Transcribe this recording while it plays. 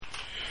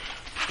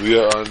We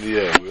are on the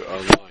air. We're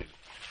online.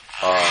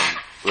 I'm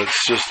going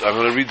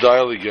to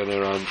redial again,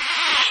 Aaron.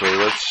 So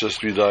let's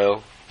just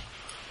redial.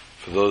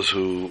 For those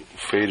who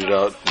faded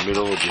out in the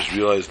middle or just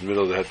realized in the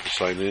middle they had to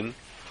sign in.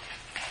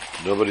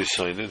 Nobody's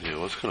signed in here.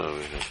 What's going on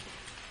over here?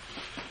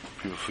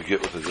 People forget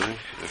what they're doing?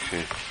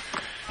 Okay.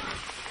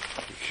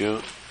 Thank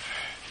you.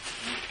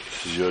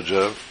 This is your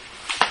job.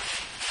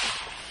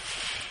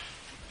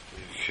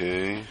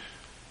 Okay.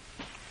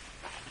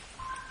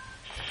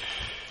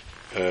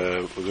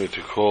 We're going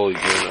to call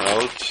again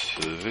out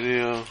the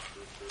video,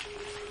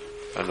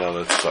 and now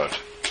let's start.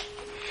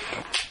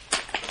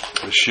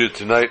 The shir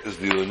tonight is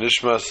the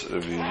Nishmas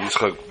of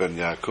Yitzchak ben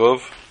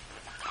Yaakov.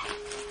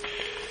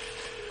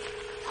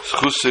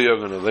 Schusay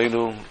Yogan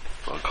Aleinu,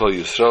 I'll call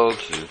Yisrael,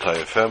 to the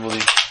entire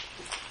family,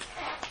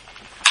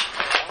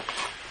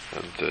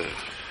 and you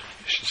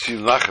should see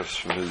nachas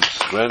from his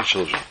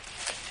grandchildren.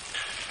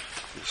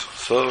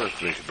 So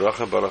let's make a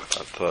bracha baruch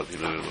atah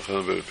dinu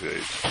l'chem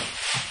berepiyayis.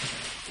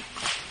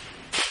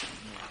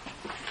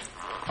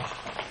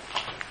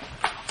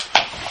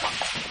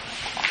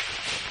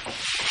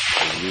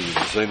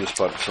 The Zionist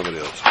part to somebody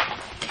else.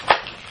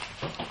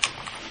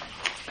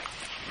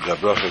 That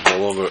bracha is no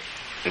longer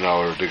in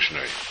our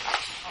dictionary.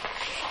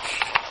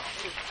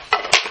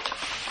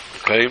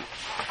 Okay?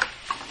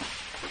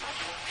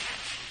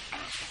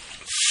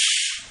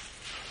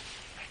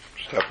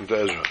 What happened to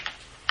Ezra?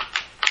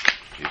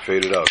 He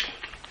faded out.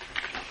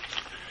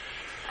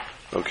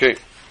 Okay.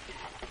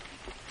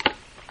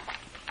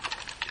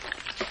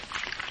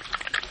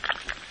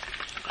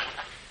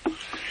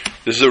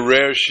 This is a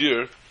rare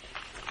shir.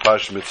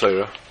 Pash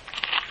Mitzayra.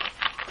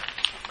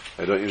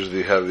 I don't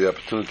usually have the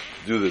opportunity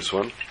to do this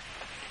one.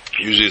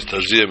 Usually it's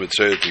Taziyah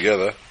Mitzayra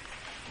together.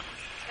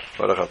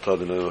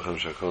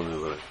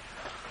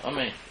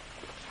 Amen.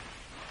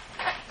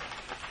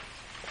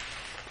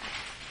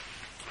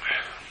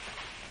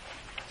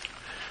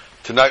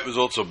 Tonight was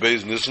also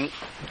Beis Nissen.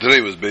 Today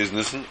was Beis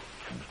Nissen.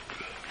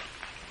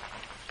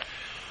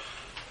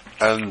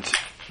 And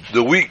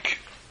the week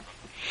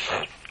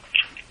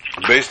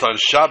based on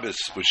Shabbos,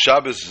 which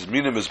Shabbos is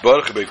Minim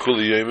Esbarach Bei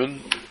Kuli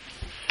Yemen.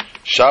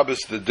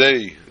 Shabbos, the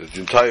day that the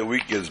entire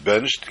week gets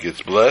benched,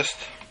 gets blessed.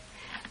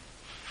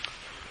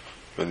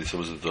 Yeah.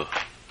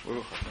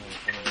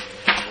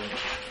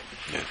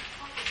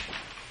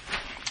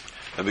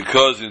 And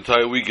because the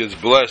entire week gets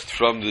blessed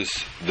from this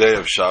day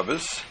of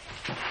Shabbos,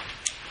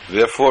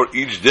 therefore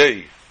each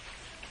day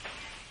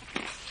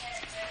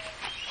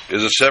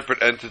is a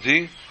separate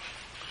entity.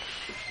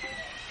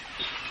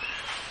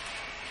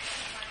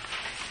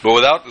 But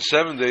without the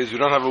 7 days, we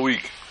don't have a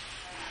week.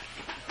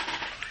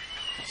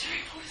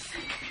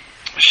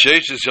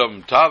 Sheish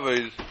Yom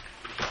Taved,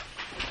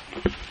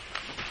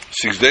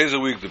 6 days a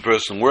week the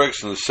person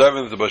works, and the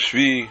 7th, the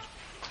Bashvi,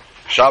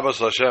 Shabbos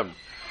Hashem.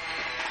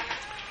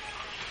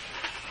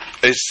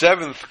 A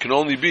 7th can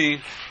only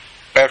be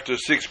after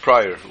 6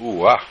 prior. Ooh,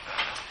 wow.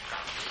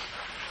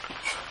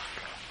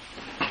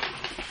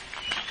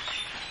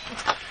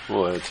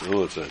 What's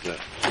that?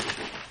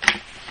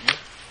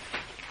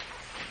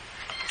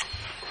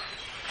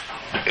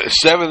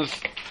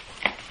 Seventh,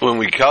 when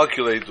we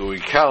calculate, when we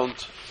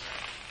count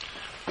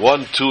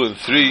 1, 2, and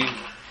 3,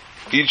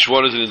 each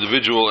one is an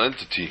individual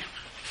entity.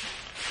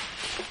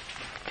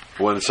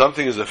 When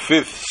something is a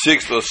 5th,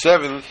 6th, or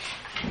 7th,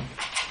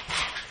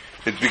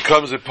 it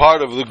becomes a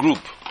part of the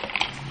group.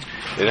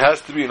 It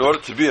has to be, in order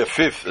to be a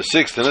 5th, a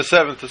 6th, and a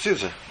 7th, a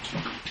 6th.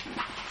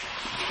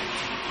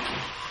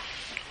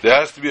 There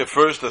has to be a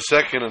 1st, a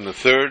 2nd, and a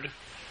 3rd.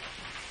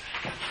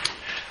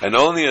 And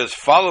only as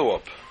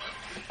follow-up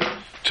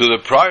to the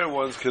prior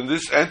ones can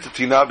this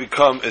entity now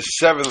become a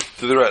 7th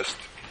to the rest.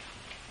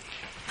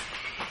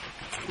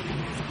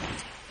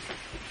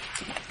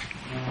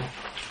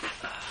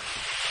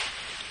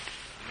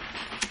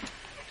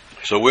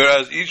 So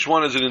whereas each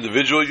one is an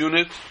individual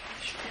unit,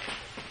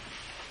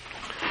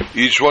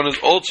 each one is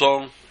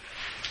also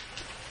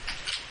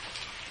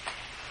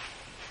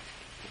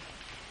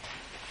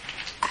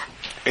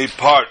a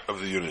part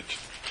of the unit.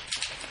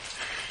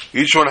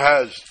 Each one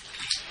has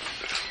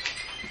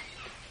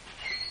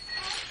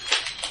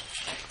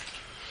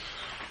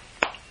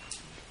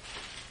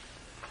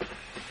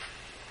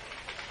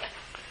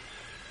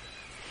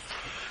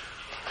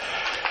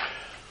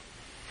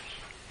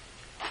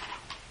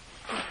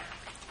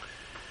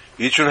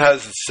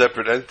its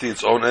separate entity,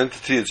 its own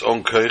entity, its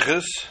own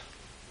koiches,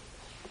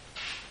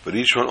 but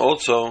each one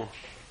also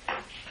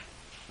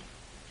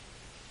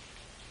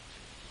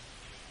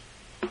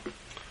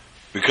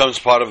becomes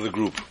part of the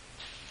group.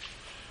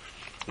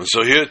 And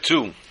so here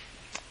too,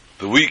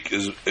 the week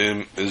is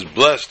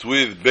blessed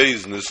with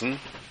Beis Nissen.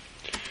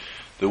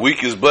 The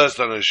week is blessed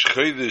on a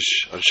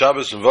Chodesh, on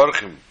Shabbos and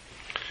Varchim.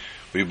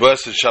 We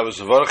bless the Shabbos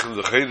and Varchim,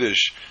 the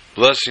Chodesh,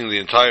 blessing the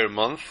entire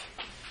month.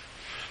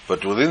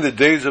 But within the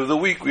days of the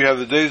week, we have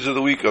the days of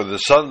the week of the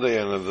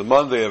Sunday and of the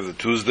Monday of the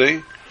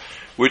Tuesday,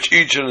 which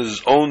each in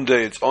its own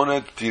day, its own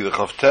entity, the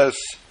Chavtes,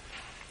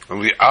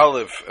 and the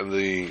Aleph, and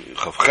the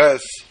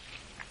Chavches,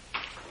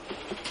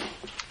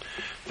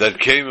 that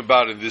came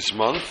about in this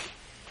month,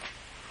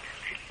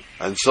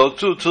 And so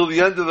too, till the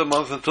end of the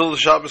month, until the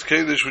Shabbos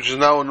Kodesh, which is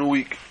now a new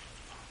week.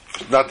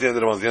 Not the end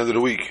of the month, the end of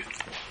the week.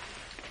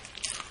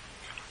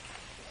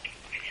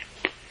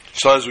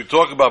 So as we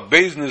talk about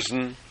Beis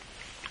Nissen,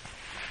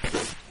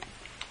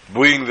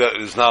 being that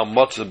it is now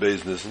Matzah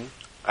Beis Nissen,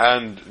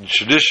 and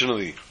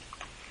traditionally,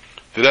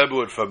 the Rebbe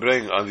would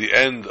verbring on the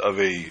end of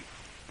a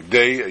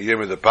day, a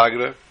Yom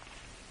HaPagra,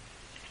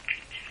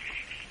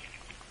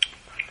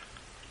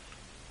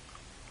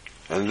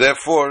 and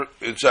therefore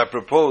it's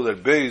apropos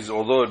that Beis,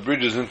 although it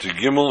bridges into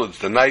Gimel, it's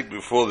the night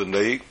before the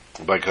day,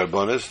 by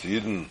Karbonis, the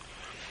Yidden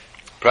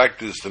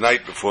practice the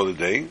night before the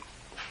day,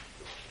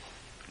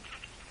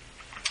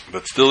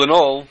 but still in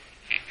all,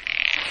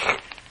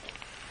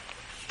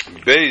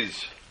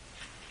 Beis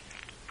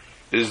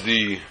is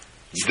the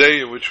day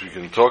in which we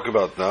can talk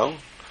about now,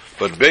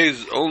 but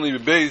Beis only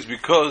Beis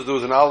because there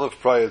was an Aleph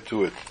prior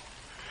to it.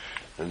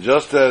 And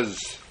just as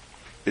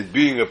it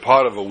being a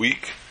part of a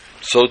week,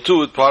 so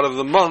too it's part of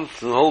the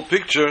month, and the whole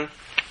picture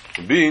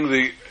being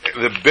the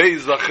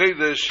Beis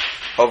HaChedesh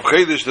of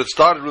Chedesh that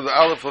started with the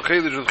Aleph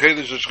HaChedesh with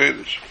Chedesh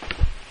HaChedesh.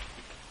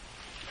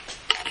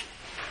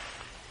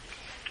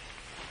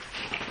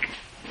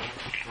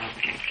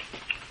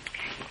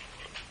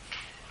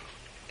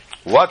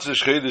 What's a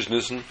Chedesh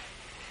Nissen?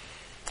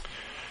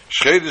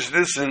 Chedesh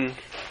Nissen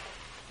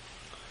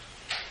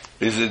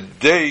is a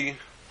day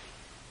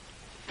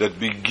that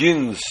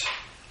begins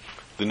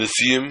the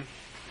Nisim,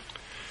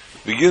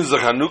 begins the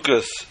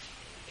Chanukas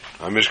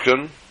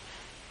HaMishkan.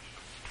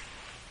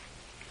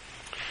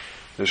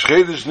 The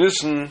Chedesh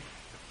Nissen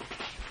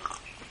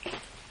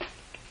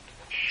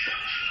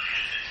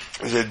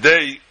is a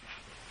day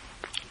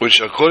which,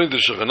 according to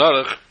Shulchan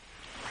Aruch,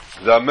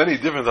 there are many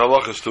different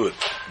halachas to it.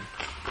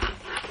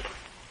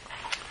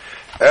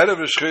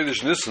 Erev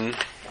Chedesh Nissen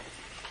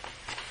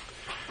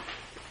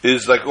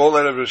is, like all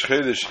Erev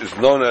Chedesh, is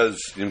known as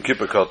Yom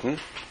Kippur Katan,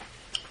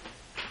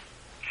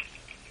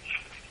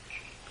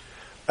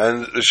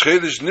 and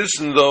Chedesh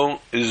Nissen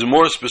though is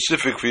more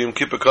specific for Yom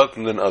Kippur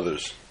Katan than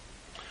others.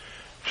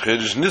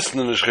 Chedesh Nissen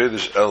and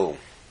Chedesh El.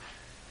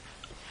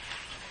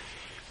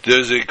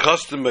 There's a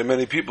custom by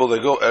many people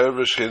that go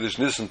Erev Chedesh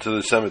Nissen to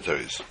the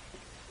cemeteries.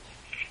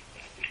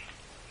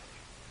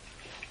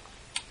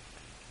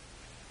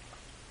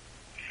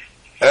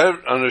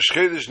 On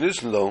Chedesh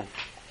Nissen though,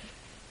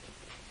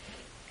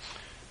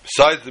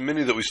 besides the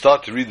minute that we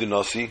start to read the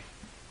Nasi,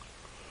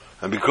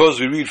 and because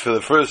we read for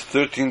the first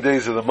 13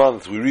 days of the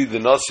month, we read the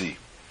Nasi,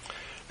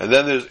 and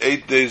then there's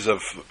 8 days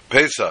of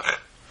Pesach,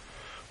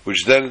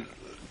 which then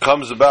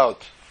comes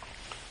about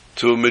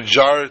to a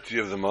majority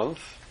of the month.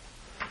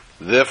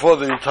 Therefore,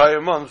 the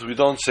entire month we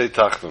don't say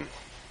Tachtim.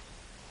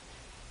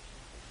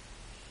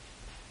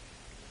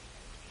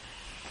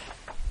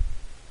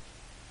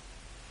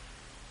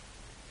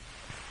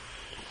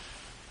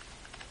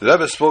 The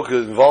Rebbe spoke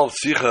an involved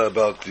Sikha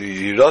about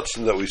the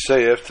Yiratzin that we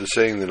say after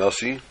saying the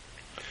Nasi,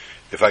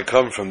 if I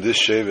come from this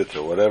Shevet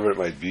or whatever it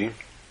might be.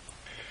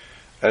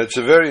 And it's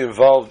a very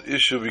involved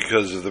issue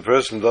because if the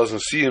person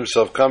doesn't see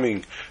himself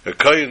coming, a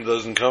Kayin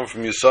doesn't come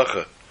from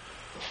Yisachar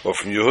or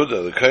from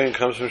Yehuda, the Kayin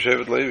comes from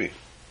Shevet Levi.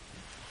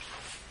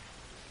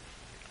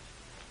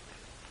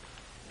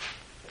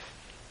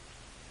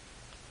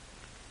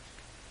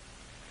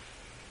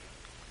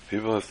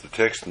 People have to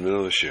text in the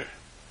middle of the shir.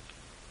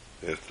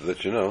 They have to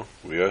let you know,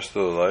 we are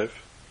still alive,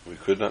 we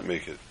could not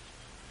make it.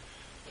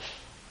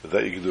 But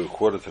that you can do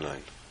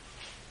 8:45.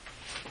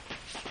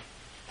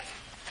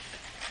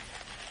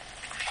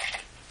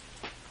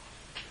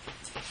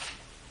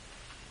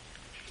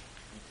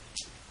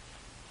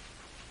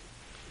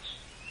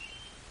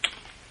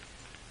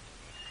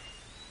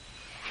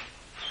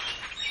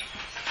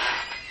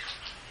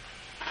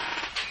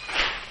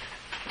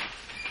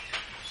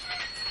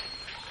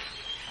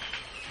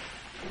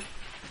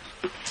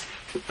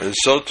 And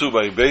so too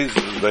by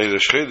the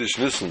Chedesh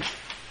Nissen,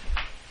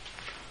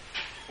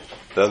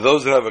 there are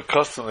those that have a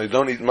custom, they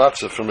don't eat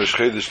matzah from a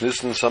Chedesh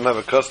Nissen, some have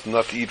a custom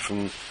not to eat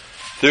from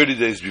 30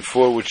 days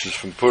before, which is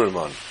from Purim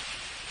on.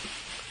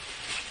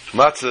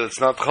 Matzah, it's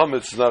not chametz,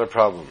 it's not a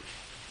problem.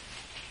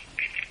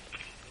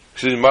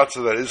 Excuse me,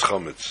 matzah that is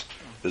chametz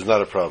is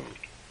not a problem.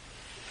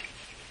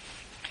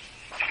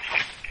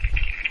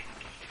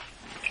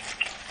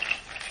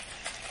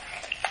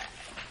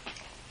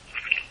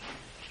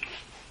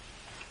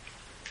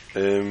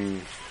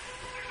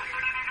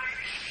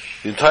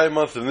 The entire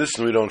month of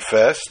Nisan we don't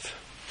fast,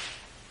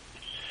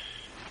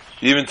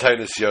 even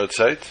Tainus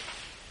Yotzeit,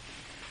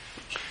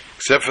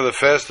 except for the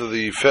fast of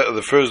the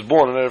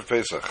firstborn on Erev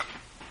Pesach.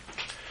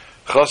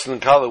 Chassan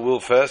and Kala will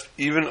fast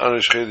even on a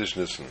Chedesh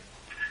Nisan.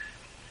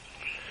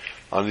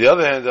 On the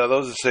other hand, there are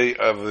those that say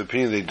of the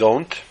opinion they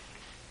don't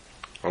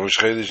on a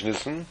Chedesh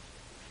Nisan.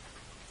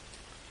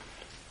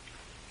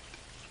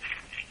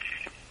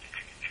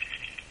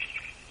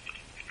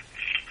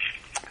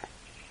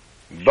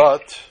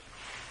 But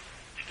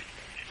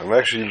I'm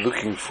actually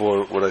looking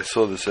for what I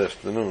saw this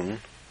afternoon,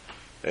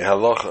 a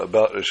halacha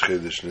about Rosh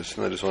Chodesh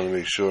Nisan. I just want to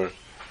make sure.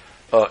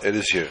 It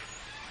is here.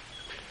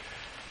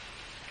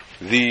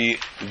 The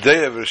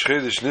day of Rosh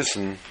Chodesh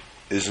Nisan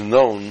is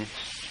known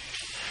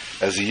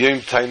as Yom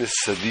Tainis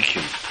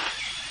Tzadikim,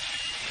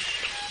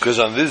 because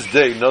on this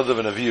day Nadav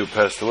and Avihu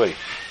passed away.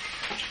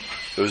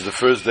 It was the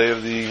first day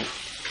of the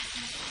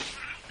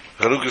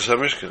Chanukas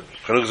HaMishkan,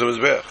 Chanukas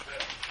HaMizbeach.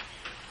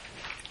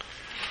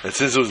 And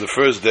since it was the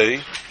first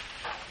day,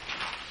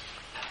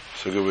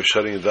 so we're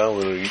shutting it down.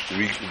 We're going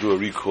to do a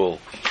recall.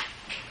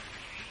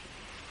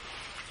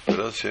 I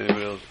don't see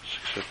anybody else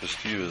except for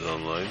Steve is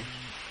online.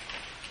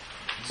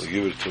 We'll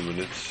give it 2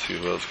 minutes, see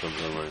who else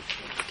comes online.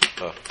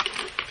 Ah,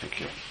 thank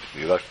you.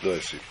 You like the door, I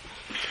see.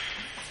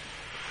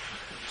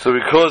 So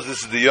because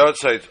this is the yard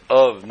site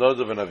of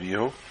Nadav and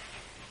Avihu,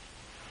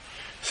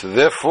 so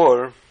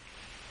therefore,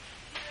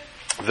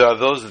 there are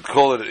those that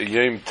call it a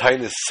Yom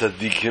Tainis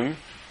Tzadikim,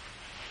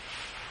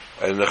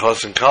 and the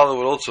Chas and Kala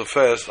would also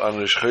fast on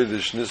Rosh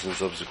Chodesh Nisan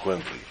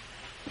subsequently.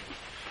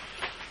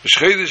 Rosh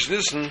Chodesh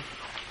Nisan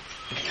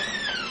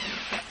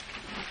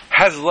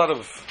has a lot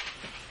of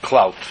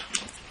clout,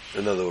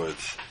 in other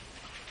words.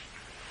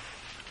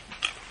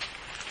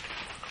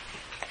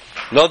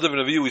 Nadav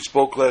and Avihu, we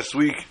spoke last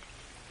week.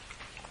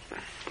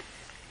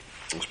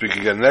 We'll speak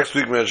again next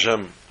week, Me'er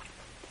Hashem.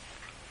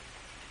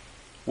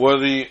 Where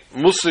the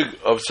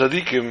musig of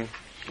tzaddikim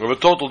of a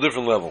total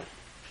different level.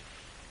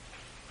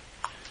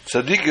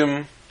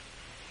 Tzaddikim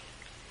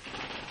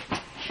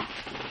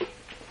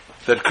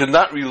that could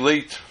not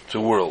relate to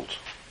world.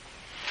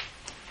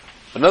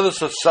 Another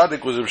such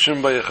tzaddik was Rav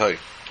Shimon Bar Yochai.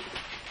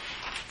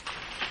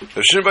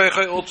 Rav Shimon Bar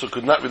Yochai also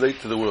could not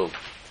relate to the world.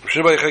 Rav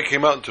Shimon Bar Yochai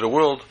came out into the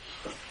world,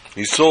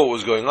 he saw what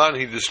was going on,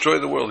 he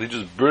destroyed the world, he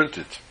just burnt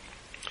it.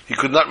 He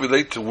could not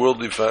relate to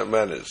worldly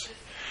manners.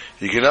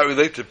 He could not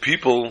relate to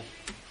people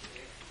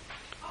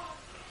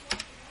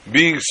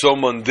being so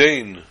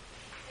mundane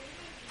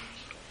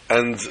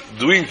and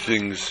doing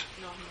things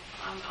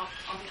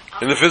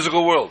in the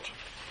physical world.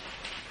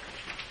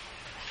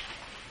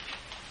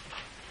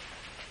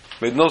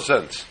 Made no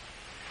sense.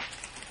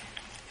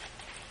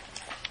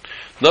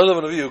 Nadav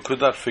and Avihu could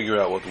not figure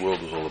out what the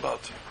world was all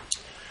about.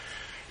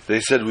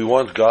 They said, we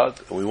want God,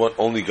 and we want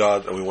only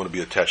God, and we want to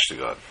be attached to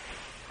God.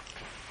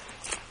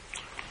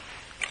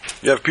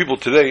 You have people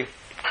today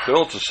that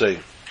also say,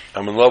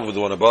 I'm in love with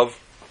the one above,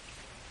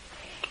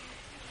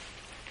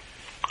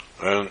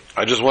 and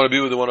I just want to be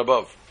with the one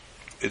above.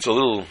 It's a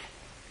little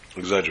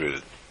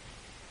exaggerated,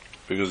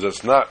 because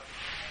that's not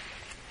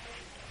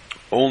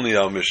only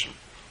our mission.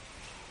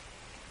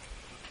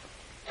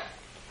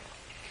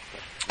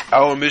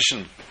 Our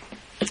mission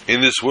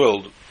in this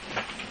world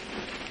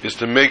is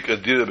to make a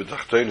dira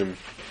b'tachtonim,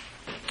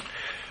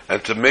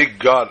 and to make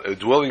God a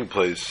dwelling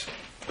place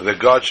that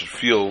God should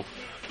feel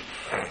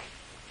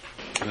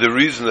the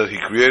reason that He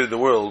created the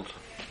world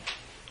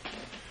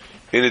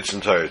in its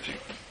entirety.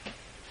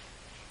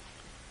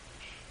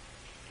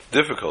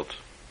 Difficult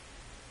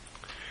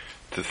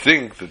to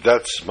think that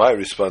that's my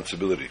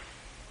responsibility.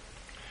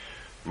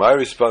 My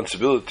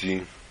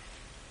responsibility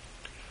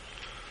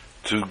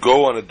to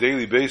go on a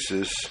daily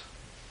basis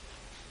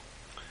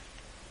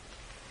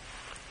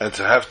and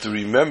to have to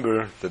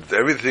remember that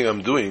everything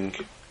I'm doing,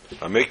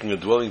 I'm making a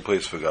dwelling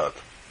place for God.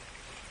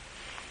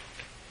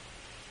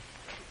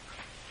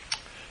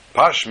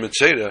 Pash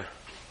Mitzera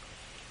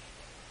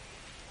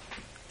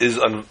is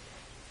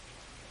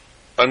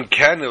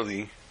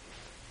uncannily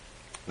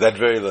that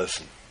very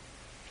lesson.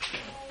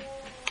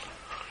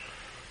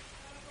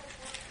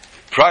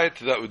 Prior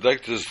to that, we'd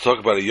like to just talk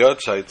about a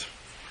yard site.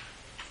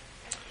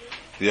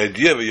 The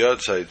idea of a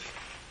yard site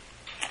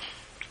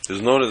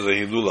is known as a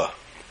Hilula.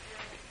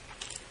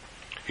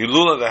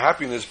 Hilula, the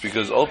happiness,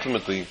 because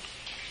ultimately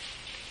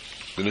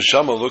the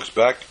neshama looks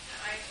back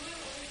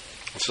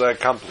and says, I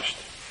accomplished.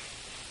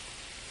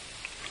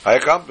 I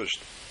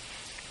accomplished.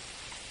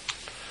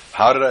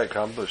 How did I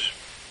accomplish?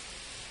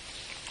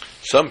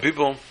 Some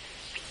people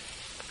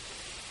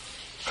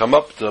come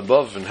up to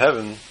above in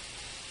heaven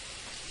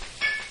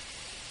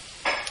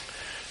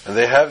and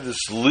they have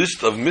this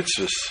list of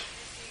mitzvahs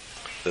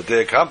that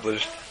they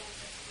accomplished.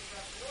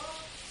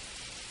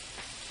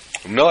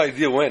 No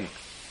idea when.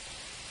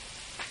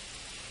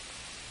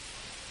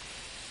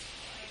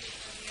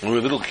 When we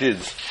were little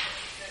kids,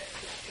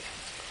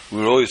 we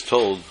were always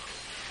told,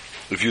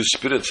 if you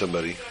spit at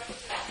somebody,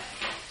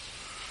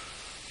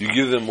 you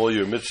give them all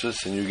your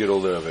mitzvahs and you get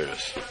all their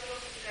averos.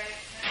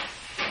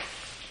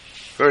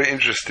 Very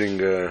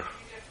interesting.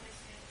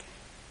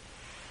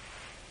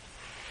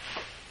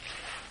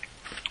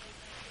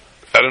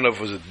 I don't know if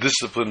it was a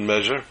discipline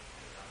measure.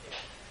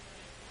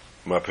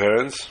 My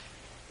parents,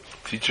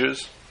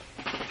 teachers,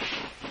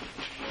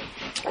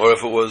 or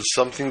if it was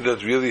something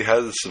that really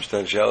has a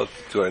substantiality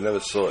to it. I never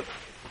saw it.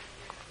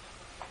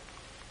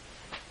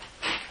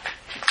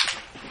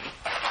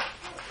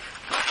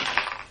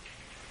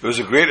 It was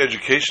a great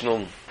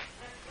educational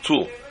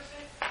tool.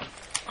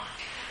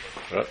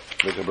 Right?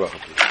 Make a bracha,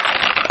 please.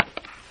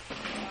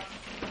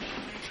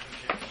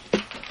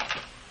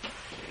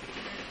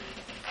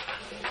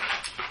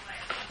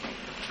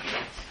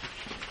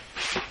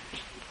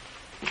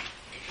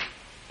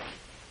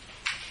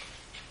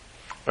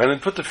 And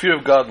it put the fear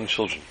of God in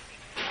children.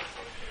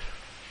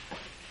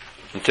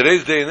 And In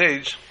today's day and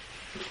age,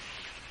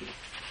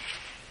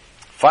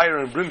 fire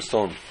and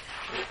brimstone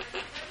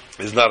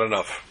is not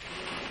enough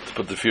to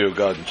put the fear of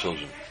God in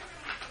children.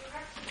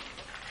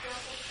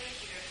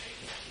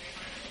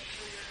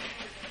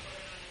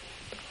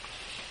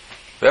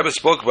 The Rebbe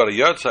spoke about a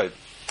yahrzeit,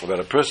 about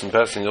a person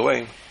passing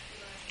away.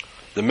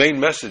 The main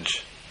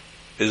message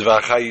is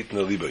V'achayit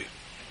Nelibai.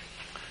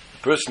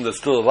 The person that's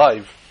still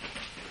alive,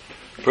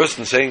 the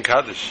person saying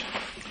Kaddish,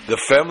 the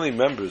family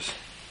members,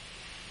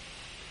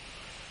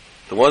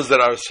 the ones that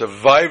are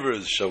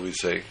survivors, shall we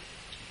say,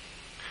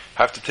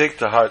 have to take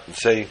to heart and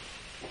say,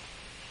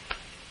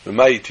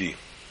 V'mayiti,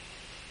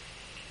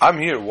 I'm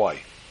here,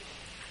 why?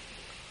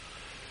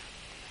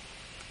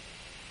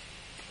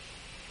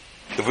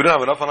 If we don't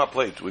have enough on our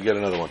plate, we get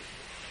another one.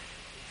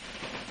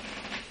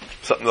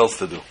 Something else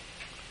to do.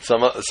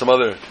 Some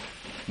other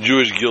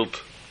Jewish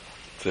guilt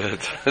to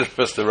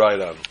us to ride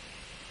on.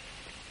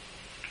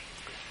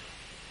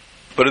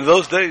 But in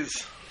those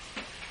days,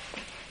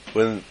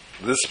 when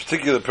this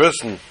particular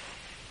person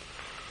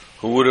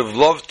who would have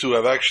loved to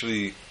have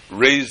actually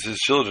raised his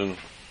children,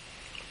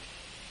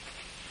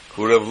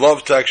 who would have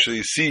loved to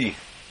actually see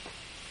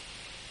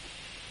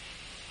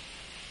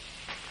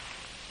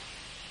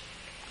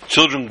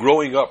children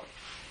growing up,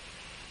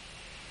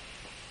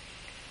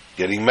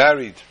 getting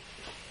married,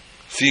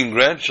 seeing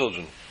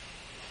grandchildren,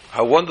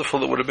 how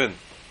wonderful it would have been.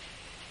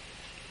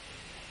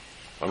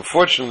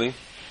 Unfortunately,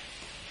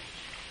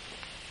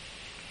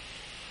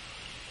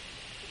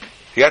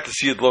 he had to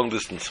see it long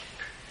distance.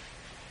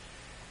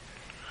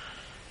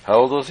 How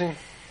old was he?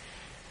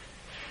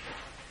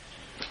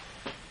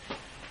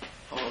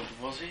 How old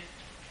was he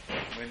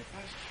when he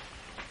passed?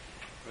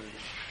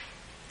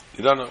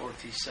 You don't know?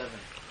 47.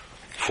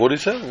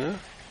 47, yeah?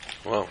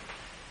 Wow.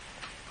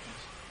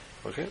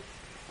 Okay.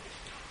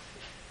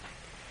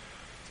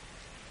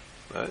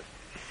 Right.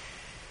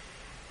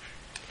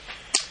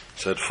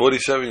 So at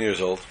 47 years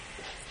old,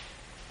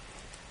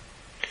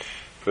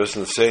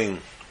 person is saying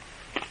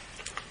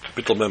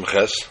Kapitel Mem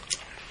Ches,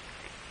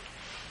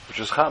 which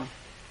is Cham,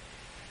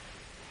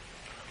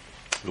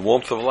 the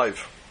warmth of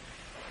life.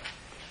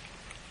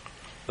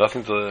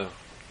 Nothing to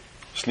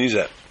sneeze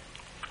at.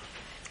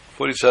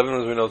 47,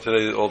 as we know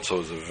today,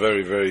 also is a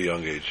very, very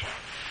young age.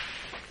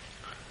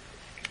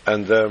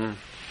 And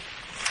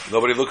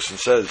nobody looks and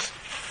says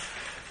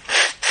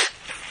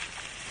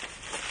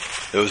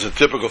it was a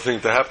typical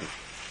thing to happen.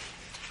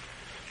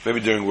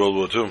 Maybe during World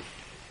War II,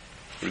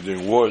 maybe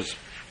during wars.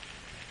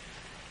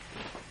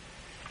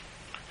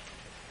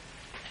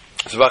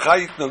 So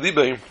V'achayit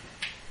Nelibai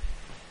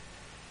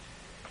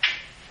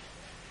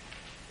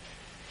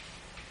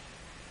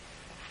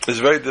is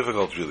very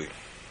difficult, really.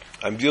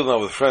 I'm dealing now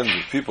with friends,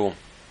 with people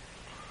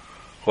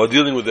who are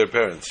dealing with their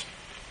parents.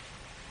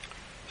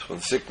 This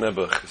one's sick,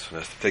 Nebuch. This one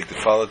has to take the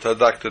father to a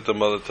doctor, the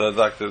mother to a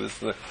doctor. This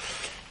and that.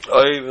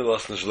 Oh, you even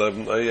lost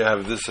Nishleben. Oh, you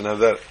have this and have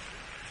that.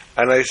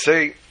 And I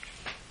say,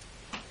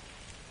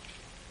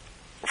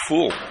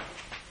 fool.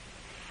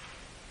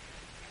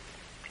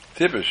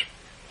 Typish.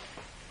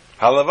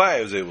 Halavai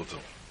I was able to.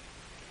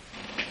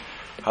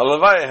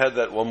 Halavai I had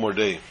that one more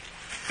day.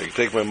 I could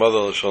take my mother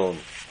L'Shalom,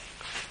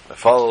 my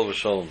father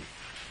L'Shalom,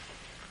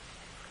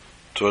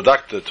 to a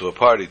doctor, to a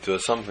party, to a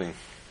something.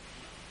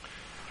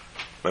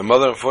 My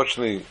mother,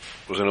 unfortunately,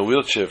 was in a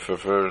wheelchair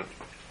for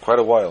quite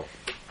a while.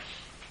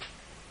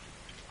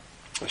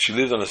 And she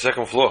lived on the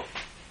second floor.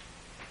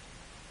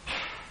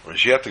 When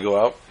she had to go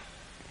out,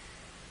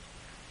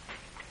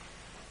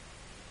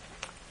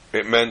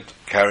 it meant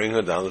carrying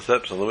her down the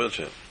steps on the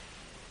wheelchair.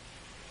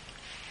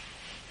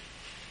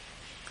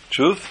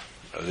 Truth,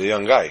 I was a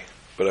young guy,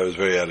 but I was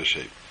very out of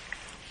shape.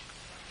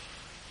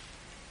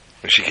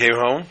 When she came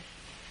home,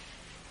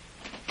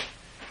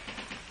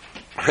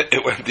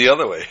 it went the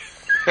other way.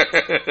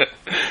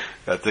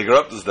 I take her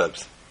up the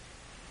steps.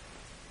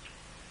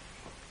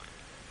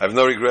 I have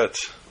no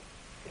regrets.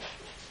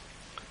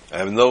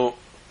 I don't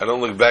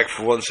look back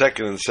for 1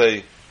 second and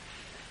say,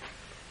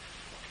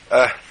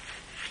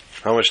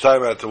 how much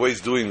time I had to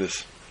waste doing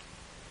this.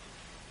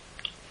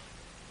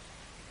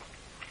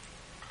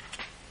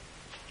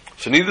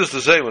 So needless to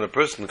say, when a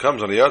person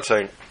comes on the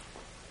outside,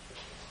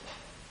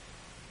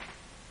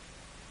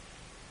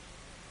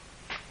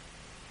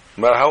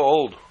 no matter how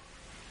old,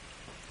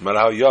 no matter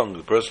how young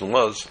the person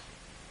was,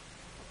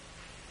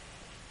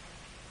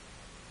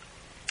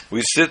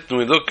 we sit and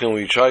we look and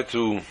we try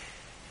to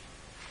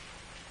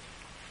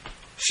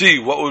see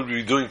what would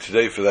we be doing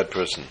today for that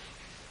person.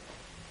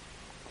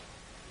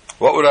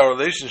 What would our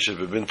relationship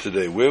have been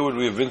today? Where would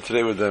we have been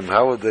today with them?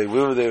 Where would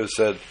they have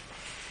said?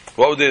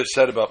 What would they have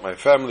said about my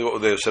family? What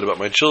would they have said about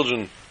my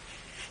children?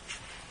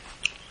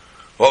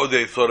 What would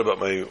they have thought about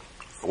my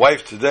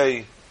wife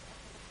today?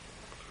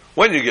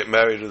 When you get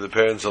married with the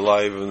parents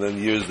alive and then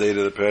years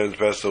later the parents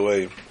pass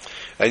away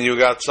and you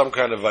got some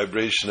kind of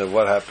vibration of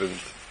what happened.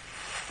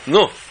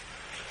 No.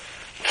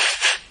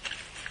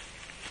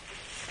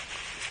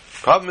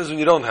 Problem is when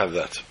you don't have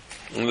that.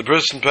 When the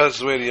person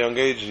passes away at a young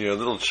age and you're a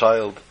little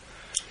child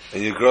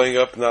and you're growing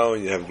up now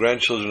and you have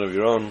grandchildren of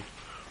your own,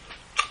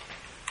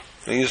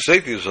 and you say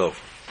to yourself,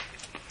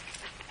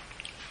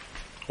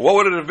 What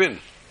would it have been?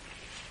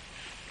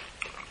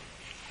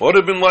 What would it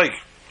have been like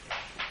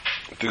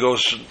to go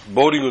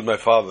boating with my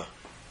father?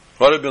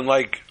 What would it have been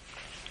like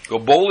to go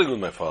bowling with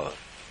my father?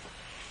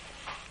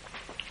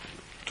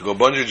 To go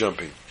bungee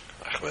jumping?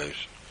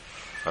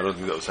 I don't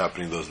think that was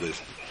happening those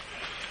days.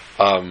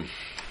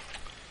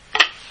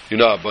 You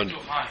know,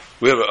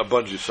 we have a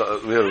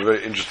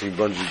very interesting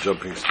bungee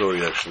jumping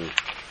story actually.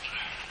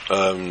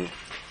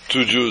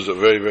 Two Jews are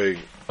very, very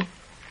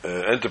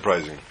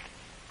enterprising,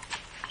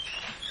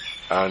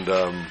 and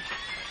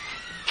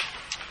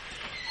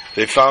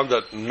they found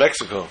that in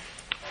Mexico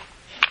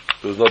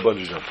there was no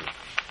bungee jumping.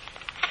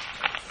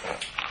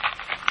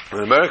 In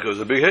America, it was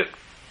a big hit.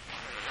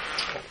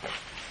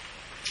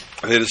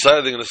 And they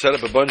decided they're going to set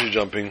up a bungee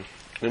jumping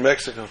in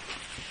Mexico,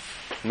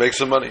 make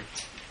some money.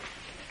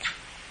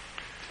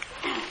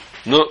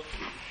 No.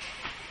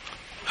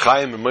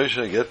 Chaim and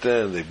Moshe get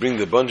there and they bring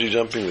the bungee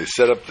jumping, they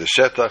set up the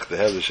shetach, they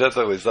have the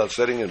shetach, they start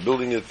setting it,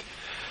 building it.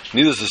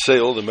 Needless to say,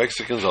 all the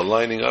Mexicans are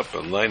lining up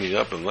and lining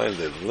up and lining.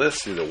 They're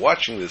listening, they're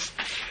watching this.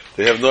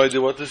 They have no idea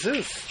what this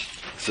is.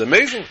 It's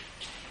amazing.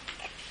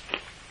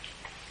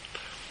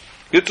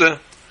 Get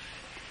there.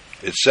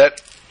 It's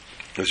set.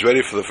 It's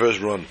ready for the first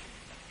run.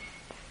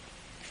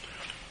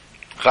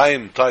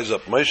 Chaim ties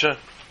up Moshe.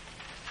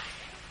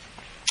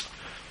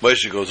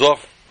 Moshe goes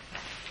off.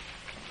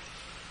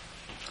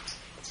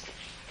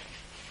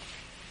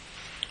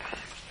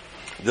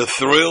 The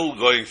thrill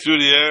going through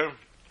the air.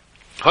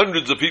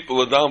 Hundreds of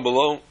people are down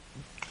below.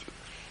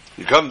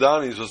 You come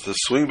down, he's supposed to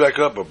swing back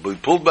up or be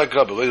pulled back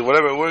up, or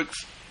whatever it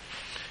works.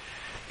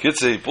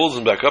 He pulls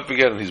him back up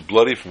again and he's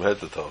bloody from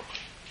head to toe.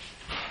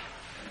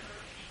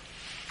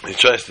 He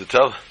tries to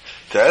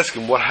ask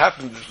him what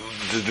happened.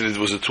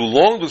 Was it too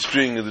long, the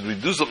string? Did we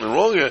do something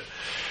wrong here?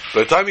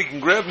 By the time he can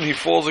grab him, he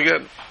falls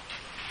again.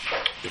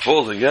 He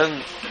falls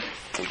again.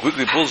 He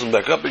quickly pulls him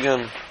back up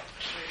again.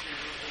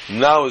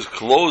 Now his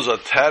clothes are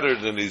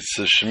tattered and he's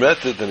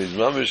shmeted and he's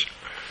mamish.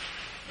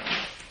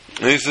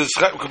 And he says,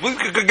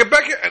 get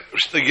back here. And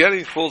again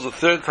he falls a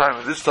third time.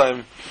 And this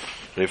time,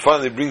 when he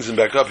finally brings him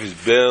back up, he's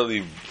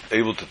barely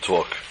able to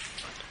talk.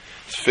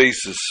 His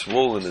face is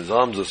swollen, his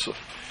arms are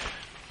swollen.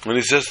 When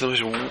he says to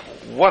him,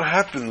 what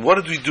happened? What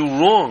did we do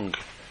wrong?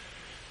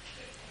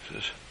 He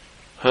says,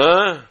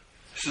 huh?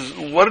 He says,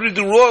 what did we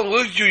do wrong?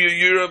 Look at you,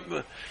 you're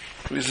a...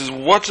 He says,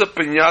 what's a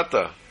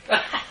piñata?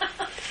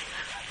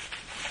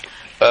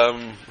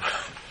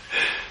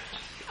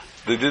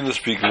 They didn't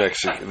speak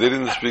Mexican. They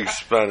didn't speak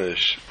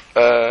Spanish.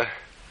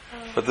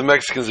 But the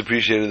Mexicans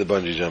appreciated the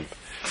bungee jump.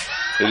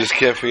 They just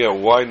can't figure out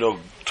why no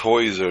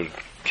toys or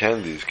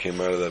candies came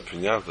out of that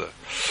piñata.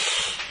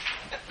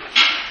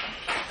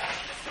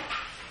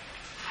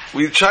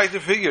 We tried to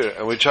figure,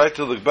 and we tried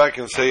to look back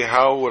and say,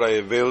 how would I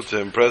have able to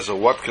impress, or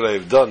what could I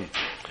have done,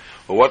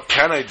 or what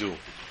can I do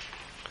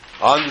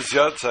on this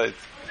yahrzeit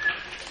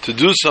to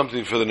do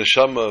something for the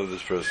neshama of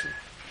this person.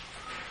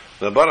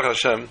 Now, Baruch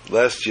Hashem,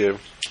 last year,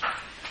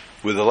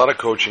 with a lot of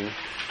coaching,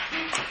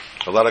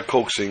 a lot of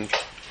coaxing,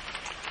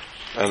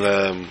 and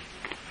a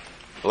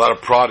lot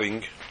of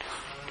prodding,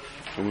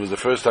 it was the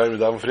first time we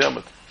davened for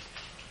Yamad.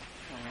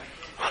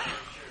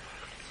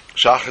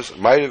 Shachas,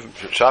 Ma'ariv,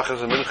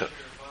 Shachas and Mincha.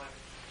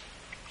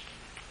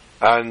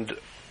 And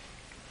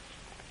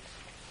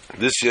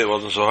this year it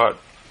wasn't so hard.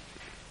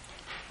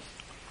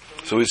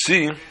 So we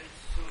see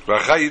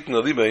that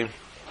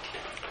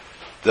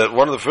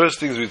one of the first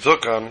things we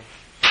took on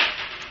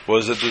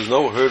was that there's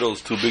no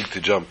hurdles too big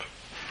to jump.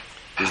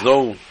 There's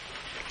no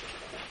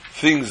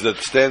things that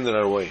stand in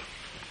our way.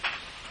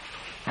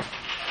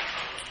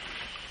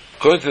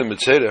 According to the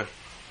Mitzvah,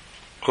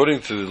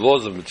 according to the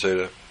laws of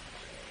Mitzvah,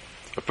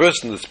 a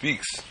person that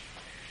speaks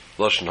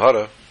Lashon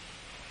Hara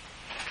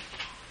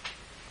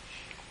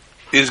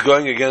is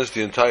going against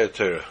the entire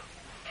Torah.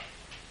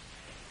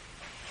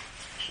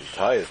 The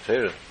entire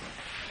Torah.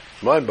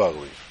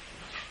 Mind-boggling.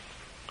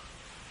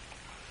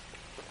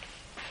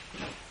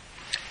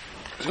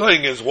 He's going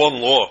against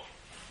one law,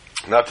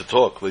 not to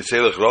talk. The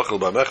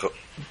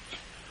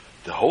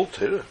whole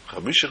Torah.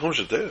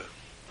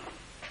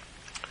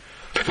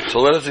 So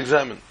let us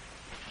examine.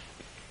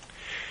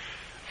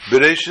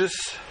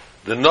 Bereshis,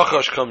 the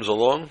Nachash comes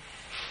along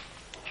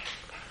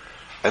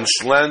and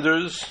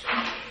slanders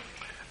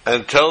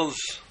and tells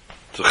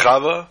to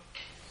Chava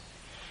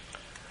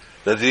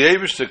that the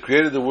Eibishter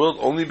created the world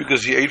only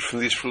because he ate from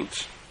these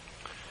fruits.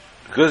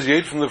 Because he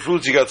ate from the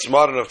fruits, he got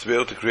smart enough to be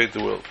able to create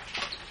the world.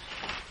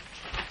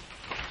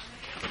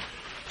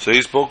 So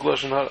he spoke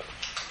Lashon Hara.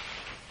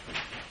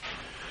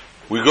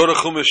 We go to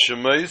Chumash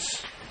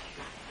Shemais.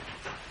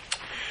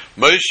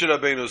 Moshe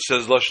Rabbeinu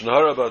says Lashon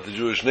Hara about the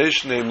Jewish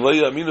nation, they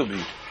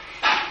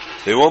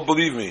won't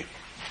believe me.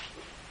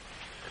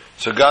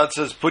 So God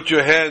says, put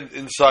your hand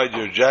inside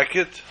your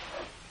jacket.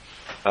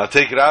 I'll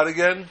take it out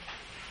again.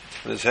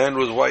 And his hand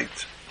was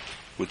white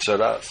with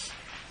saras.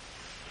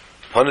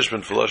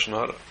 Punishment for Lashon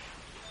Hara.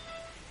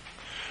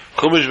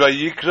 Chumash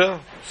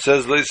Vayikra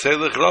says,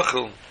 Leiselech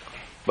Rachel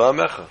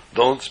Ba'amecha.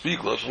 Don't speak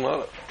Lashon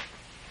Hara.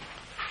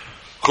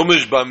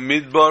 Chumash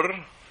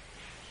Bamidbar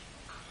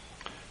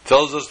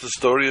tells us the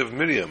story of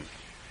Miriam.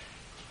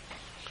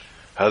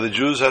 How the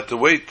Jews had to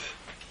wait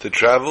to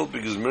travel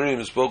because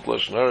Miriam spoke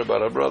Lashon Hara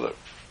about her brother.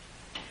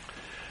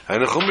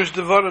 And in Chumash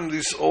Devarim,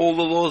 all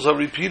the laws are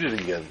repeated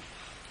again.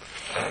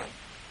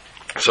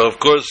 So of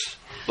course,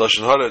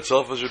 Lashon Hara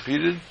itself is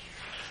repeated,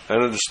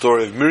 and then the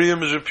story of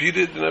Miriam is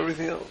repeated, and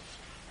everything else.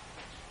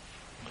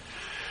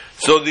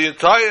 So the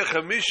entire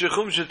Chamisha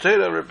Chumash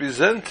Torah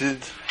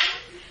represented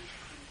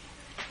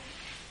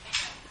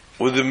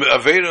with the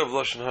Avera of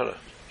Lashon Hara.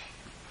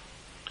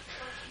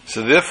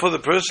 So therefore the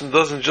person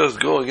doesn't just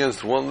go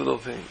against one little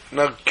thing.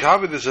 Now,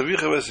 Kabed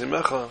Esavicha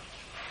Vesimecha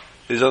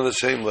is on the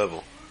same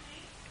level.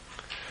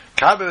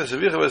 Kabed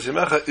Esavicha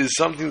Vesimecha is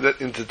something that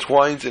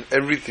intertwines in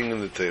everything in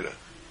the Torah.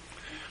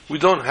 We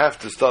don't have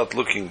to start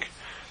looking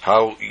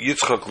how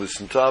Yitzchak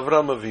listened to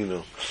Avraham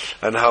Avinu,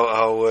 and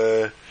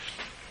how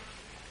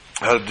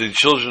the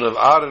children of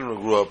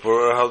Aaron grew up,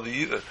 or how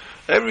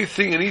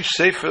everything in each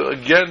sefer,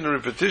 again, the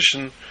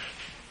repetition,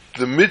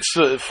 the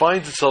mitzvah, it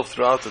finds itself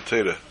throughout the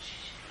Torah.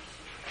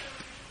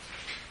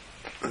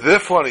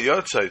 Therefore, on a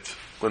yahrzeit,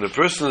 when a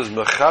person is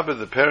mechaber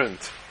the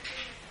parent,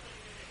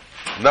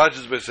 not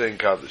just by saying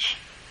Kaddish,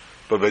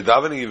 but by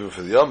davening even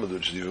for the Yomad,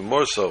 which is even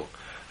more so,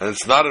 and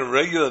it's not a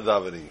regular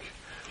davening.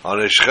 On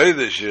a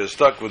Chodesh, you're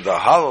stuck with the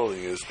Hallel,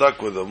 you're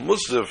stuck with the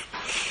Musaf,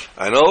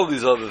 and all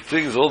these other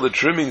things, all the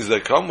trimmings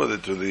that come with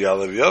it to the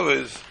Yalav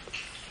Yaves.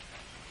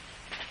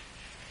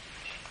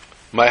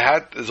 My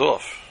hat is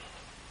off.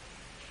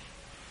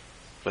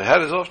 My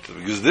hat is off,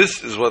 because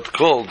this is what's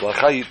called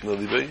L'chayit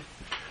Nalibay.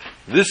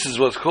 This is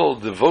what's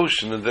called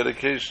devotion and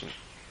dedication.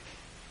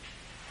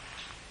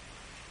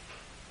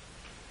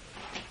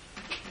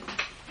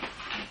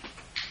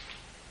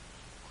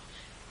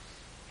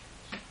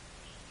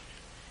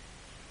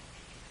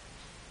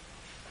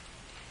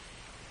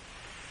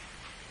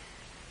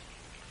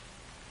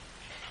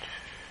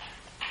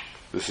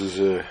 This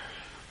is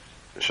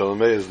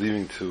Shalomei is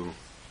leaving to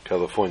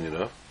California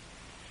now.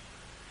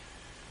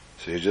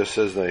 So he just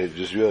says now, he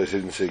just realized he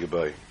didn't say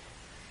goodbye.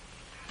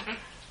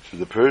 So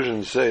the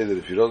Persians say that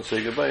if you don't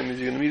say goodbye, it means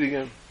you're going to meet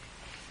again.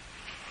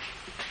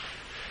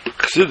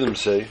 Chassidim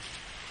say,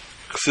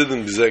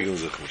 Chassidim sagen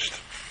sich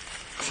nicht.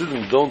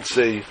 Chassidim don't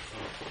say,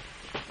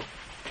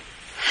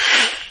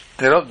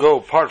 they don't go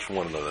apart from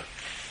one another.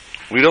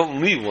 We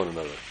don't leave one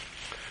another.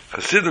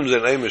 Chassidim is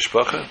an Ein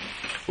Mishpacha,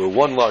 we're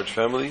one large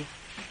family,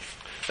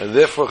 and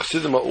therefore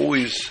Chassidim are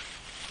always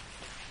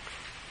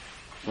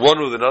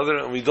one with another,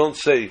 and we don't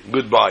say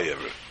goodbye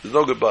ever. There's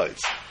no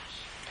goodbyes.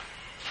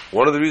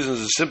 One of the reasons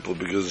is simple,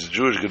 because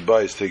Jewish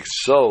goodbyes take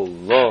so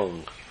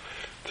long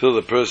till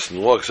the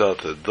person walks out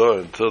the door,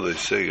 until they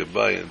say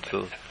goodbye,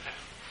 until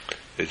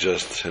it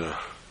just,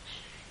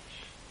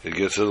 it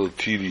gets a little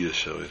tedious,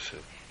 shall we say.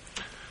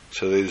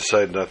 So they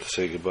decide not to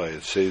say goodbye.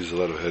 It saves a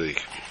lot of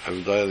headache.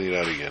 I'm dialing it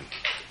out again,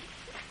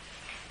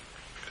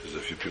 because a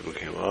few people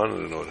came on, I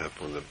don't know what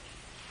happened with them.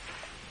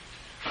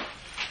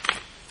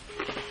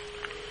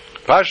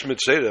 Pash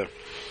Mitzvah. Your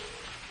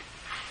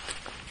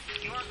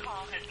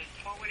call has been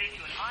forwarded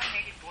to an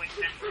automated voice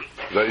message.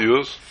 Is that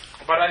yours?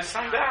 But I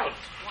signed out.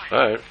 All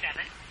right.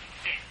 7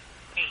 6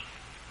 8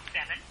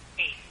 7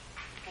 8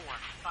 4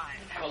 5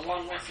 I have a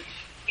long message.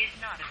 is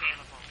not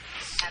available.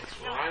 At the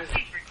tone,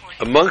 please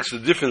record Amongst the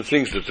different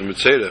things that the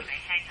Mitzvah, may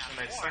hang up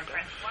or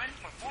press 1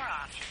 for more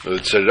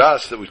options. the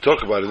Tzeras that we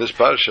talk about in this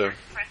parasha,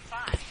 Press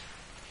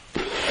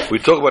 5. we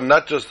talk about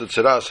not just the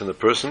Tzeras in the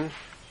person,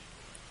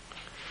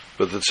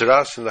 but the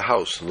Tzeras in the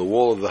house, in the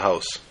wall of the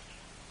house.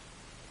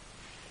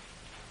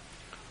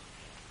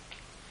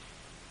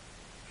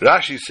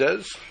 Rashi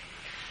says,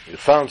 you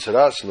found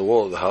Tzeras in the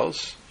wall of the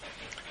house.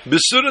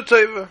 B'sura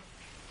teva.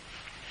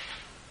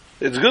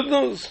 It's good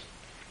news.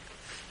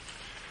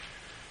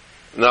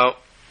 Now,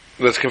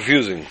 that's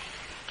confusing.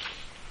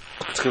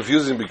 It's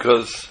confusing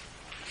because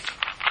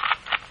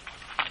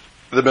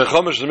the Ben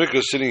Chumash the Mikra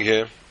is sitting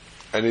here,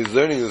 and he's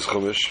learning this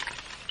Chumash,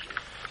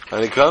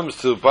 and he comes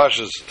to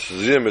Pashas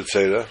Tzir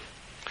Mitzera,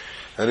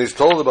 and he's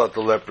told about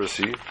the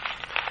leprosy,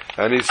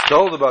 and he's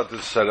told about the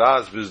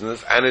Saras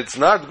business, and it's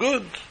not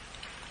good.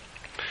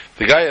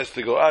 The guy has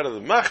to go out of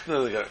the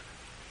Machna.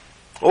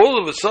 All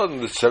of a sudden,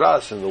 the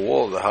Saras in the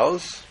wall of the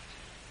house,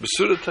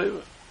 B'sura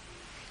Teva.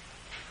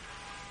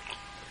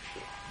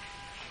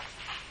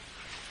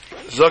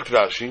 Zok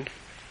Rashi,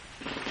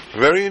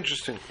 very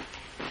interesting.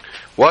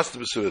 What's the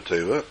B'sura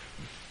Teva?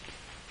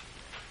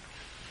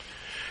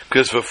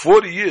 Because for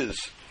 40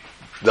 years,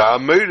 the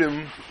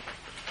Amorim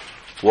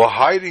were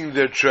hiding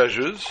their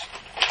treasures,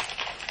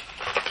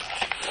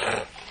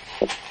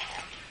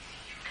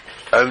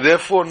 and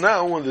therefore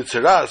now when the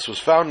Tzeras was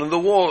found in the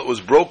wall, it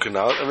was broken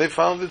out, and they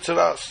found the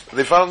Tzeras.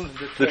 They found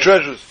the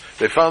treasures.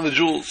 They found the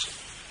jewels.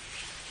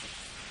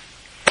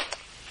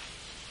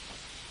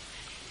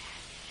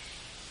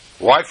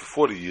 Why for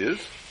 40 years?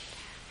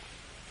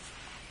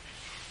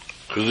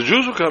 Because the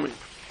Jews were coming.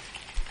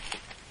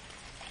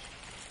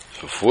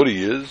 For 40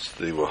 years,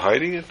 they were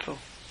hiding it. So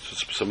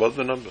it's some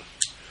other number.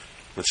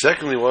 And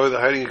secondly, why were they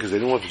hiding it? Because they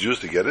didn't want the Jews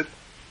to get it.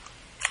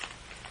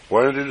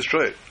 Why didn't they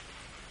destroy it?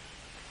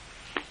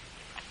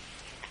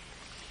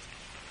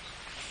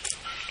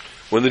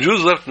 When the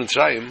Jews left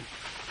Mitzrayim,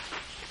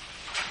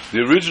 the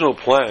original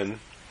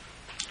plan,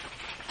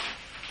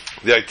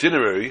 the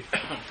itinerary,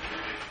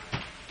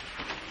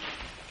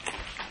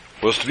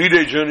 was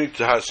 3-day journey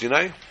to Har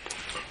Sinai.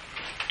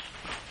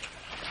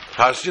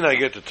 Har Sinai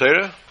get to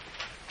Torah,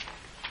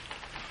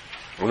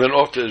 and then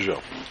off to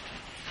Israel.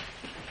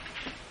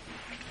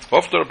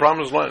 Off to the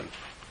Promised Land.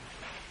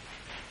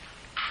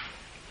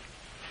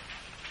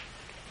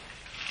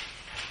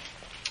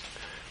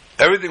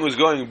 Everything was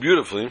going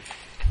beautifully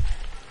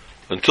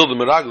until the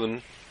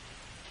Meraglim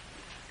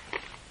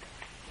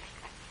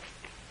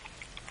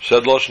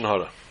said Lashon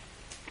Hara.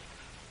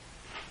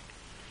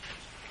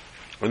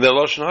 And that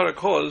Lashon Hara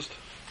caused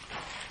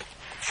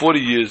 40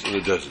 years in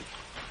the desert.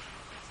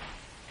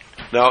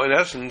 Now, in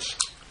essence,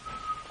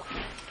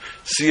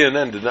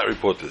 CNN did not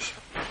report this.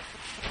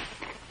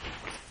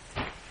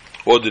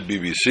 Or did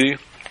BBC,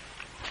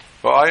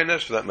 or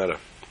INS for that matter.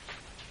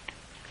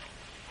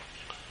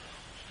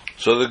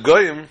 So the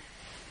Goyim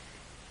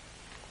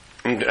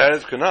in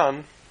Eretz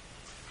Canaan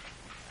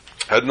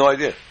had no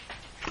idea.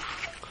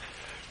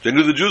 They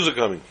knew the Jews are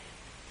coming.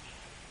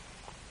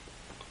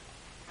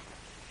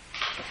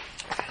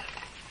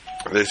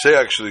 They say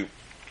actually,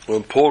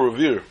 when Paul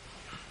Revere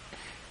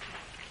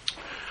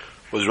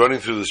was running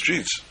through the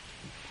streets,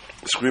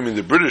 screaming,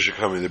 "The British are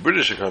coming, the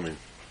British are coming."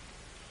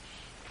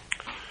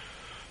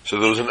 So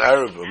there was an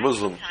Arab, a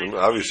Muslim, and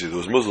obviously there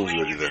was Muslims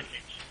already then.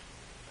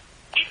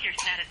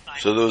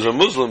 So there was a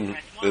Muslim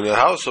in the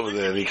house over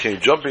there, and he came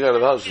jumping out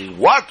of the house. He says,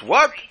 "What?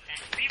 What?"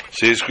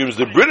 So he screams,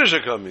 "The British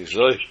are coming."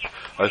 So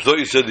I thought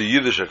you said the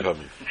Yiddish are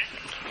coming.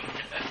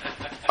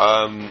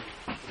 I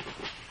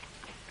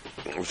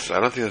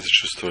don't think that's a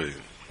true story.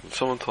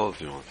 Someone told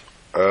me once.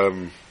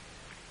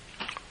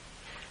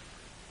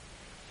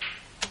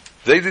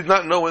 They did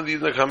not know when the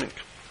Yidden are coming.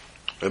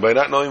 And by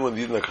not knowing when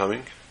the Yidden are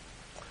coming,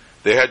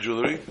 they had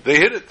jewelry, they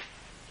hid it.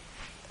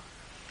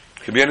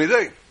 It could be any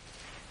day.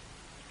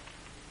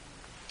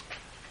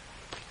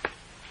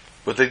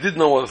 But they did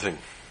know one thing.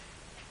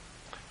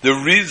 The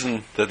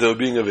reason that they were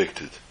being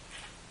evicted.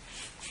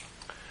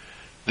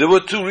 There were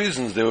two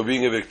reasons they were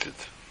being evicted.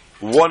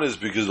 One is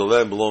because the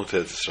land belonged to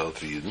Israel,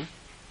 to Yidden.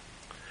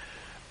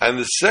 And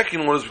the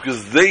second one is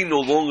because they no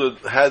longer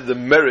had the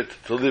merit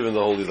to live in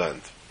the Holy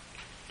Land.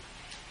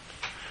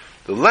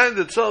 The land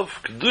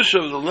itself, Kedusha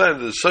of the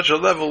land, is such a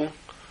level,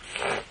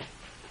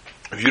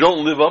 if you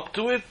don't live up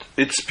to it,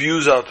 it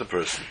spews out the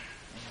person.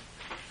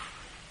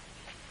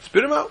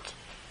 Spit him out.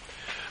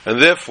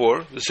 And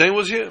therefore, the same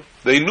was here.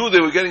 They knew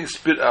they were getting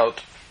spit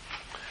out.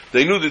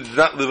 They knew they did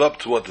not live up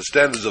to what the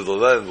standards of the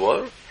land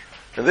were,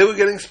 and they were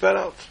getting spat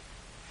out.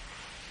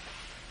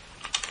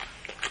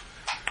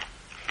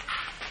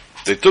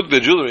 They took their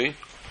jewelry,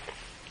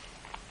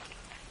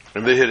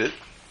 and they hid it.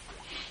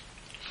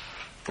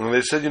 And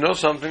they said, "You know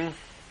something?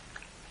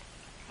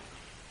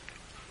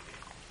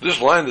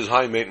 This land is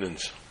high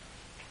maintenance.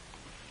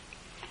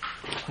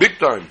 Big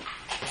time.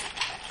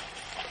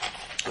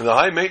 And the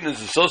high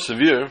maintenance is so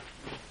severe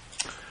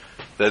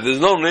that there's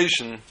no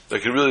nation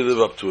that can really live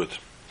up to it.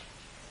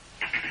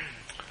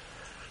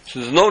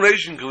 Since no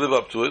nation can live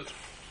up to it,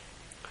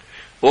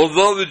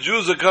 although the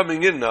Jews are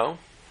coming in now,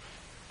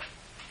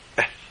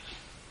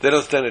 they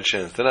don't stand a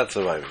chance. They're not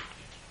surviving.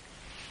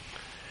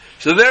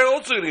 So they're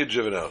also going to get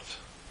driven out.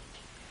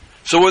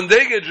 So when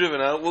they get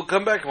driven out, we'll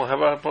come back and we'll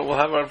have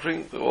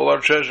all our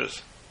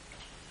treasures."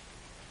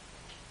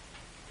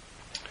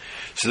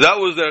 So that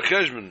was their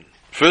cheshbon.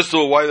 First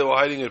of all, why they were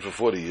hiding it for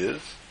 40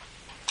 years.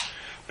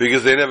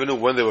 Because they never knew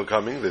when they were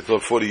coming. They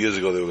thought 40 years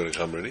ago they were going to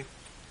come ready.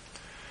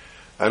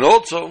 And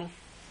also,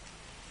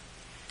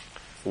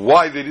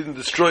 why they didn't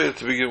destroy it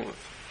to begin with.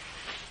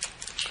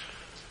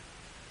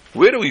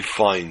 Where do we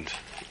find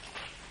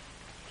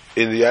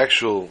in the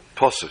actual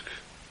Pasuk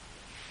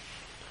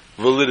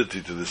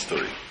validity to this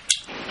story?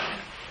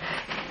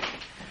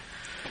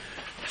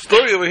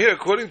 Story over here,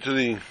 according to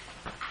the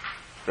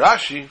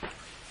Rashi,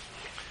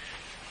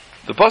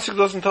 the Pasuk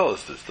doesn't tell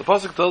us this. The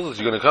Pasuk tells us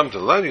you're going to come to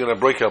the land, you're going to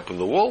break up in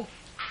the wall,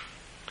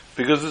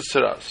 because it's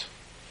Tziras.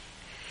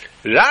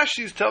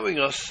 Rashi is telling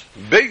us,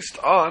 based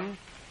on,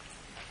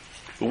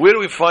 where do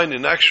we find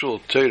in actual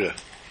Torah,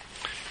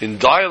 in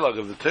dialogue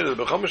of the Torah,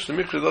 the Bechamish the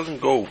Mikra doesn't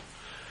go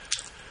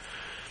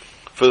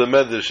for the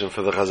Medrash and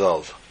for the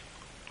Chazals.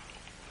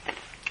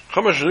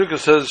 Chamash Mikra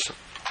says,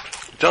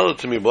 tell it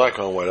to me black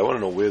on white. I want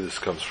to know where this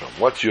comes from.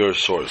 What's your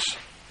source?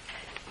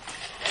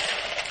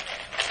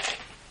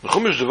 The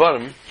Chumash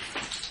Devarim,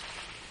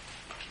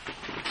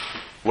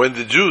 when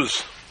the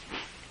Jews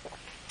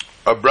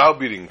are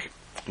browbeating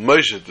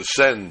Moshe to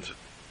send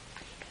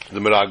the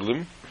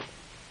Meraglim,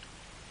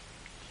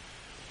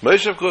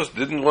 Moshe, of course,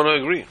 didn't want to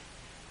agree.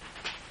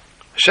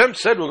 Hashem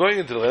said, "We're going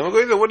into the land." We're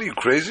going there. What are you,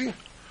 crazy?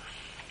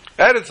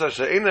 The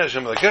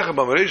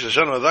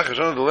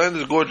land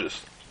is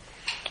gorgeous.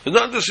 There's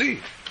nothing to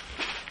see.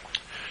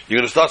 You're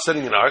going to start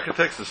sending in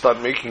architects to start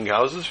making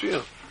houses for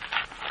you?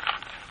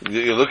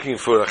 You're looking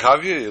for a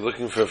chavia? You're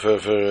looking for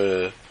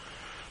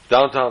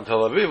downtown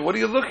Tel Aviv? What are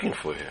you looking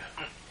for here?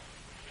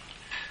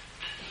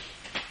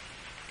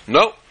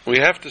 No, we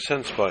have to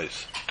send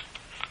spies.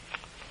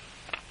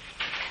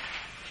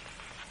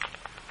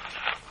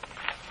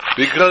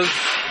 Because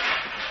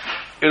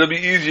it'll be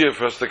easier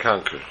for us to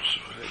conquer.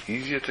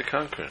 Easier to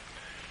conquer.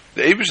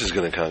 The Abish is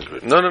going to conquer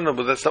it. No,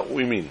 but that's not what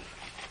we mean.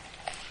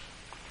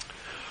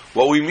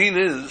 What we mean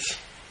is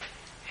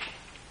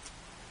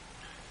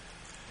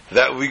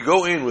that we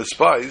go in with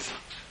spies,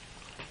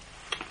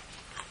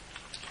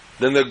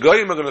 then the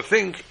Goyim are going to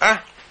think,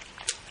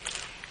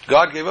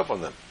 God gave up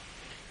on them.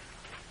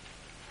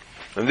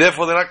 And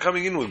therefore they're not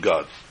coming in with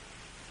God.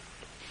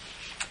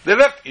 They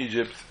left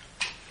Egypt.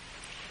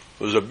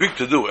 It was a big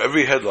to-do,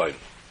 every headline.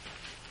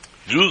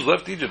 Jews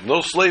left Egypt.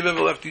 No slave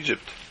ever left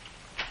Egypt.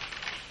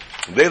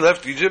 They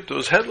left Egypt, it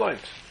was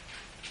headlines.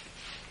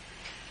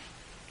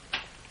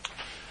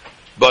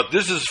 But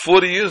this is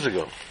 40 years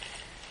ago.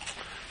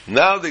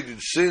 Now they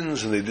did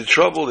sins and they did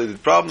trouble, they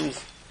did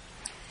problems.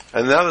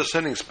 And now they're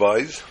sending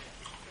spies.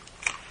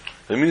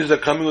 It means they're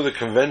coming with a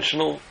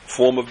conventional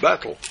form of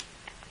battle.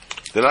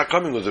 They're not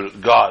coming with a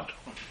God.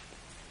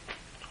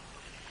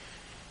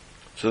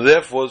 So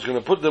therefore it's going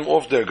to put them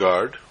off their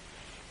guard.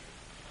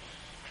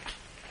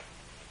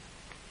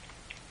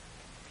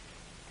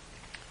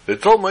 They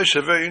told Moshe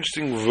a very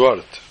interesting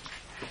word.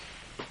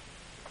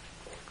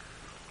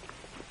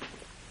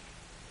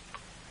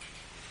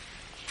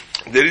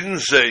 They didn't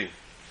say,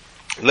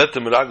 let the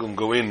Meraglim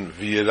go in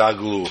via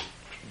Raglu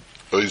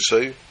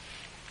Oisei.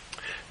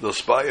 They'll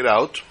spy it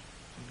out.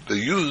 They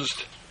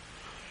used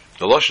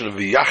the lashon of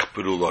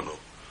v'yachperu lanu.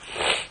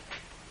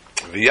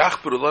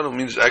 V'yachperu lanu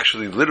means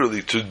actually,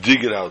 literally, to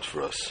dig it out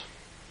for us.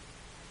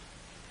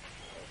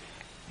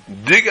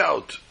 Dig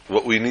out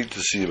what we need to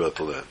see about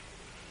the land.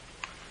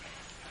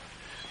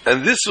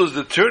 And this was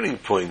the turning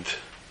point.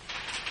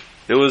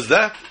 It was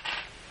that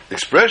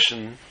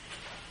expression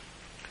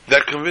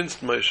that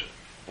convinced Moshe.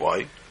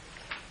 Why?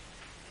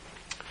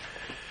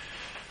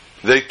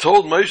 They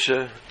told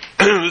Moshe,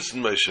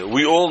 listen Moshe,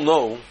 we all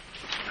know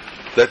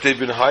that they've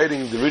been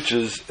hiding the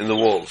riches in the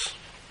walls.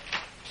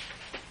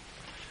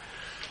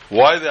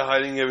 Why they're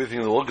hiding everything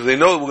in the wall? Because they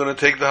know we're going to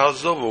take the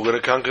houses over, we're going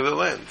to conquer the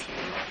land.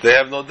 They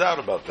have no doubt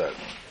about that.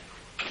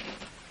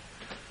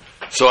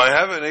 So I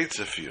have an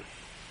eitzah for you.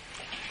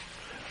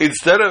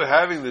 Instead of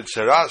having the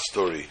Tzeras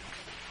story,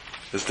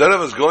 instead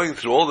of us going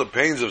through all the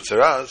pains of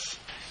Tzeras,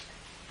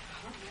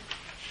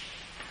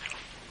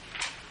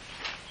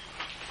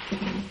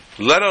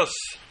 let us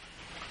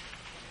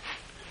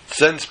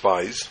send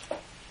spies.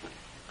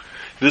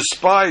 The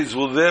spies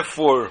will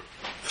therefore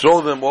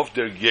throw them off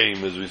their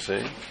game, as we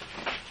say.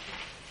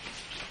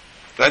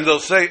 And they'll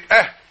say,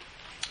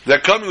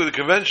 they're coming with a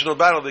conventional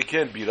battle, they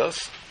can't beat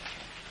us.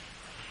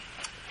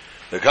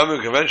 They're coming with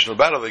a conventional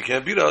battle, they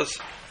can't beat us.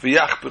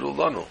 V'yachperu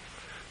lanu.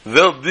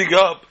 They'll dig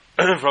up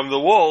from the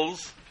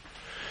walls,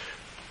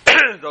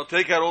 they'll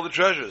take out all the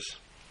treasures.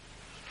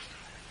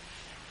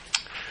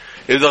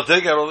 If they'll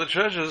take out all the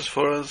treasures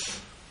for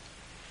us,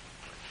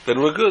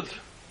 then we're good.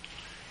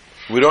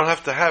 We don't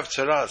have to have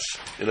tzeras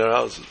in our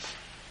houses.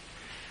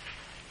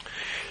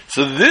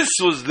 So this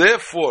was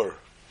therefore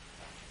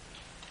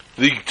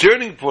the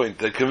turning point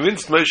that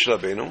convinced Moshe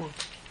Rabbeinu,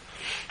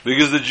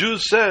 because the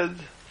Jews said,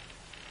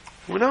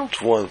 we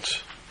don't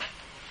want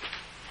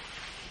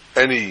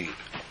any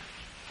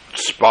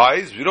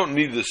spies. We don't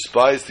need the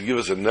spies to give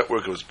us a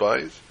network of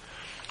spies.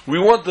 We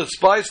want the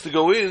spies to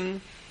go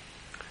in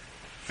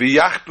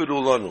v'yachperu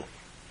lanu,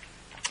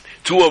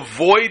 to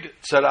avoid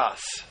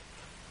tzeras.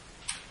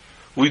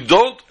 We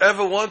don't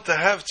ever want to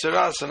have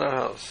tzeras in our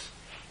house.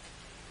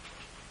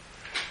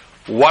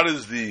 What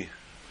is the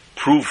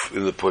proof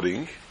in the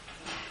pudding?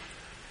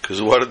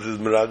 Because what did the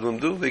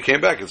Meraglim do? They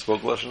came back and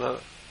spoke Lashon Hara.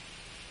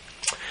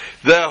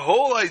 The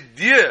whole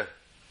idea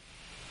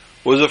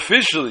was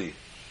officially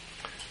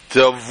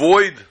to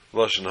avoid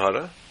Lashon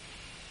Hara,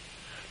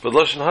 but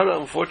Lashon Hara,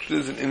 unfortunately,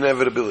 is an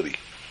inevitability.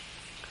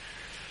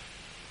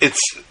 It's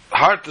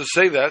hard to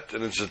say that,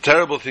 and it's a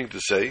terrible thing to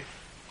say,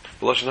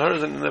 but Lashon Hara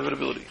is an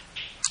inevitability.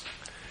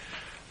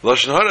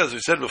 Lashon Hara, as we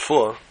said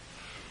before,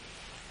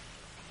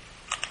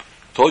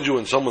 told you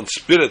when someone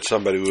spit at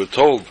somebody, we were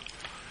told,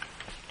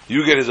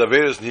 you get his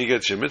averos and he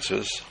gets your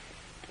mitzvahs.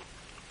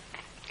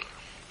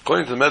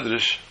 According to the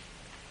Medrash,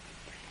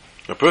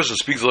 a person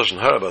speaks Lashon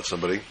Hara about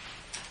somebody,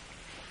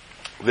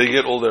 they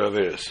get all their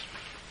averos,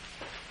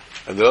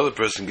 and the other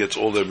person gets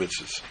all their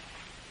mitzvahs.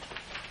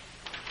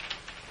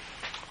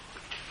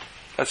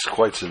 That's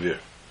quite severe.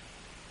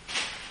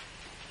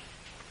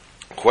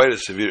 Quite a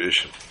severe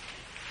issue.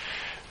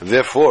 And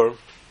therefore,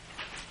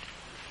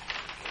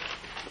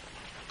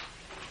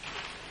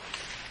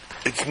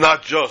 it's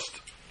not just,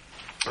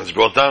 as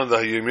brought down in the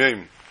Hayom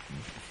Yom,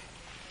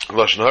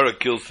 Lashon Hara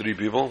kills 3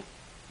 people.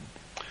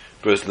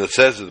 The person that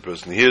says it, the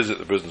person that hears it,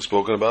 the person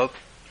spoken about.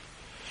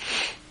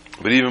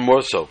 But even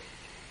more so,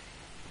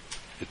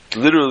 it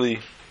literally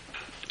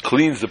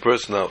cleans the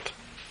person out.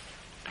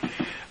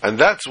 And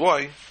that's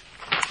why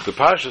the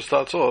parasha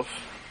starts off,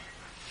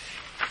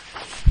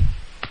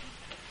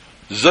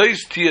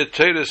 Zayis tia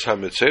teres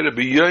hamitzera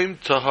b'yom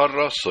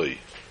taharasoi.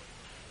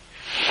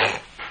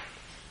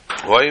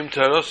 Why yom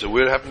taharasoi?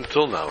 Where it happened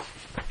till now?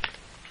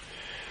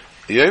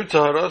 Yom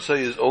taharasoi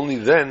is only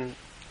then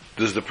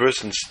does the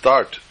person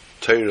start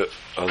Torah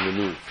on the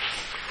new.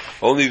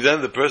 Only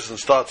then the person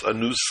starts a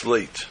new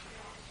slate.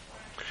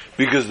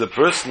 Because the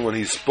person, when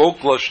he spoke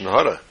Lashon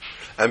Hara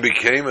and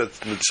became a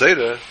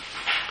Mitzvah,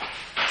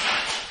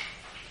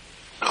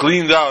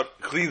 cleaned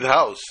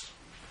house,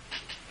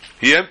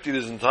 he emptied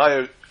his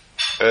entire,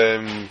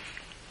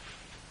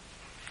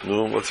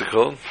 what's it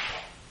called?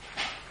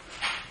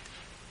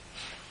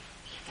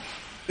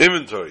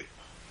 Inventory.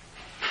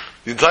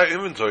 The entire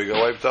inventory got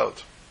wiped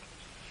out.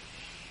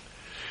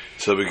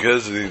 So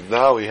because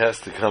now he has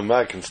to come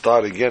back and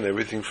start again,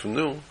 everything from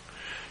new.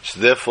 So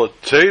therefore,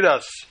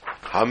 Teiras,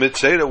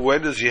 HaMitzera,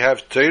 when does he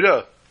have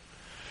Teira?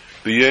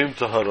 B'yem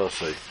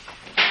Taharasei.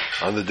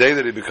 On the day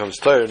that he becomes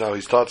Teira, now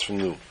he starts from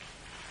new.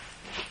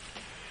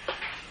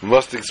 We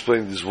must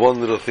explain this one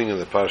little thing in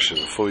the Parsha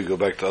before we go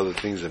back to other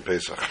things in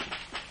Pesach.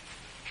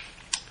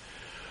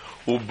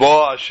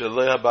 Uba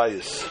Ashelei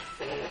Habayis.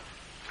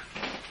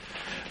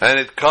 And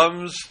it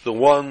comes the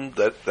one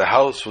that the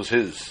house was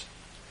his.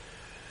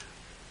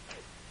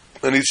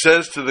 And he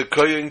says to the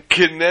Kohen,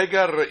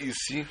 Kinega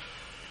Ra'isi.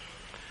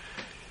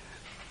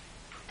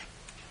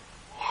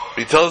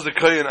 He tells the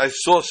Kohen, I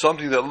saw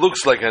something that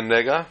looks like a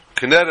nega.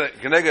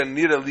 Kinega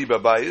Nira Li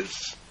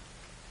Babayis.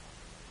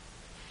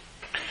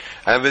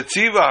 And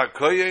V'tziva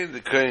HaKohen,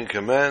 the Kohen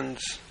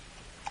commands,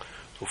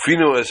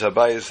 Ufinu es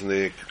Habayis, and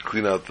they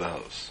clean out the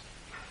house.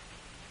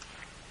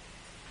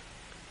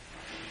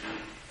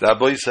 The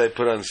Aboisai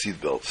put on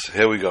seatbelts.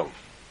 Here we go.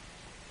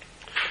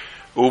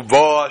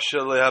 Uba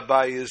Shele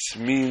Habayis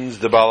means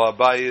the Baal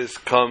Habayis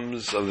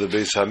comes of the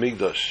Beis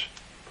Hamikdash.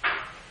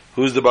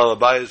 Who's the Baal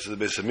Habayis of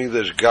the Beis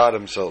Hamikdash? God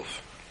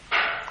Himself.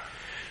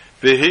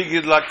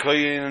 V'higid la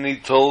Kohen, and he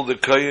told the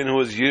Kohen who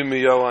was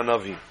Yirmiyahu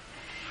Hanavi.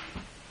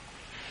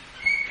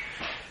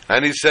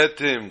 And he said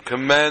to him,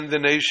 command the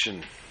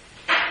nation.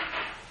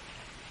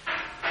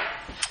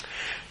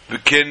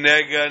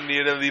 V'kenega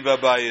nira li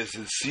babayis.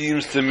 It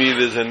seems to me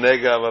there's a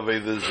nega of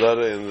Avodah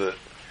Zarah in the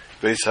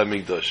Beis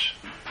Hamikdash.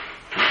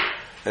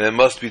 And it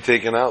must be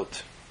taken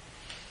out.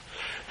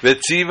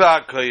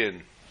 V'tziva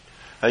HaKohen.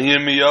 And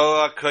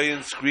Yirmiyahu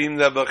HaKohen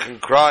screamed and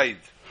cried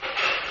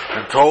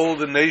and told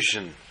the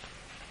nation,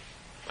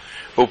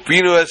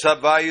 Upinu es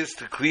habayis,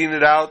 to clean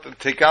it out and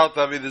take out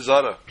Avodah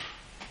Zarah.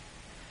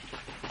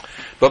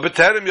 But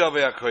B'terem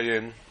Yaveh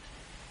HaKohen,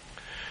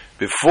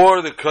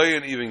 before the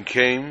Kohen even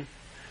came,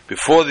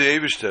 before the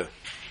Eibishter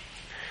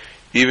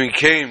even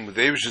came,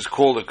 the Eibishter is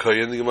called a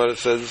Kohen, the Gemara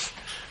says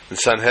in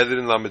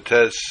Sanhedrin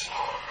Lamites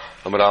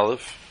Amar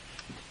Aleph.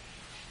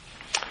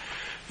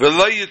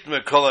 V'lo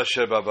yitme kol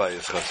asher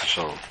babayis chas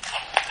v'shalom.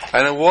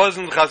 And it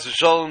wasn't chas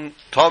v'shalom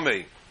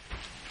Tomei.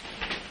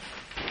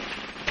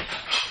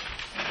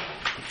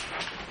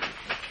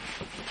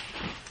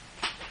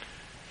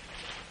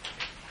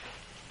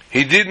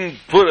 He didn't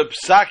put a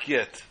psak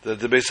yet that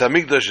the Beis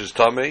Hamikdash is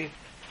Tomei,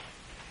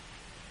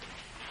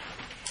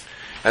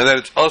 and that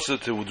it's also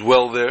to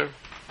dwell there.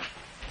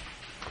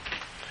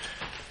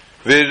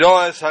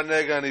 V'ro'es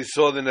hanega, and he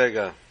saw the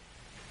nega.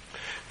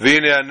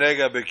 V'ine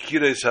hanega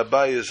bekireis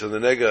habayis, and the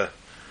nega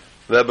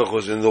Nebuch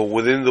was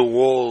within the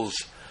walls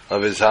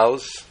of his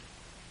house,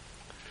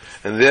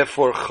 and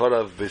therefore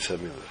charav Beis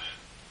Hamikdash.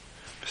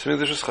 Beis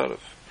Hamikdash was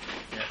charav,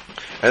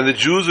 and the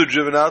Jews were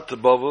driven out to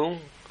Babel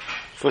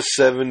for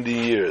 70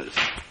 years.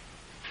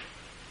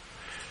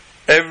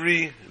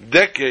 Every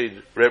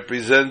decade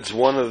represents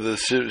one of the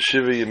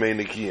Shiva Yemei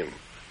Nikiyim.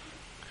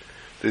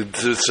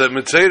 The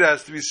Mitzvah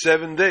has to be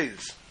 7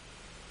 days.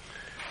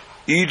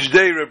 Each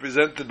day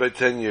represented by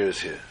 10 years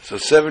here. So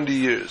 70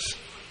 years.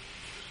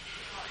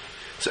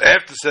 So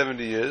after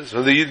 70 years,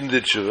 when the Yidden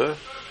did Shiva,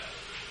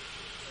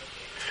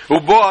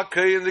 Ubo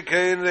HaKohen, the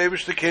Kohen, the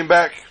Eibishter came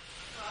back.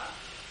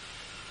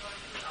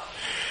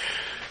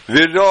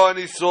 V'ro, and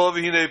he saw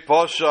v'hinei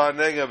posha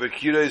hanega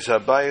v'kireis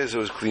habayis, it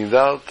was cleaned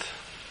out.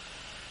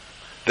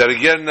 That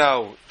again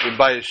now, in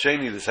Bayis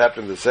Sheni, this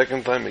happened the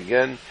second time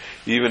again,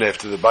 even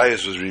after the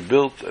Bayis was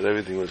rebuilt and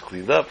everything was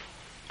cleaned up.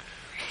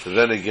 So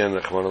then again,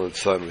 Rachmana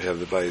litzlan, we have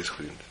the Bayis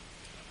cleaned.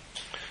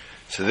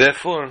 So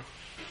therefore,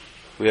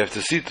 we have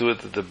to see to it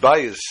that the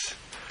Bayis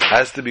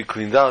has to be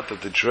cleaned out,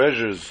 that the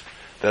treasures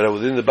that are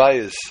within the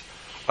Bayis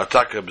are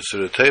taka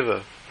b'sura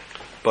teva.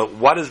 But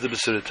what is the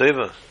b'sura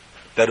teva?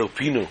 That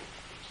opinu,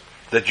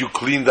 that you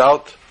cleaned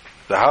out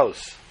the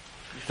house,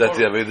 that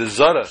the Avodah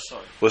Zarah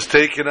was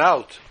taken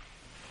out,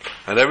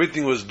 and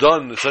everything was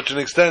done to such an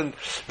extent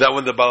that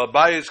when the Baal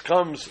Habayis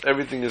comes,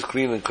 everything is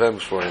clean and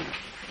cleansed for him.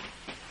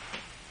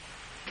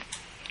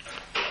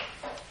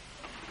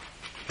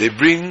 They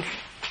bring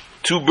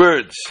 2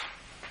 birds.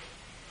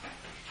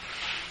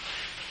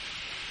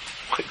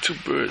 Why 2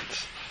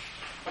 birds?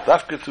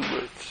 Dafka 2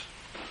 birds.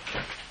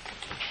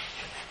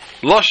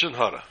 Lashon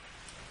Hara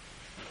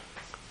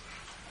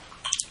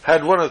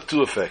had one of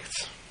 2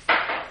 effects.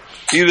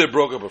 Either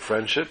broke up a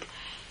friendship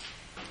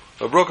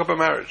or broke up a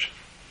marriage.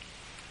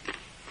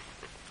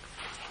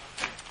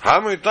 How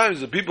many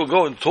times do people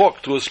go and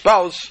talk to a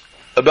spouse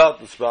about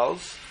the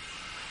spouse,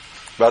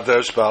 about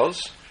their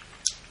spouse,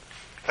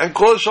 and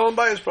cause shalom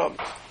bayis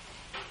problems?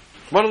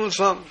 One of the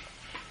son.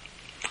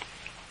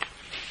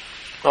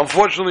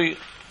 Unfortunately,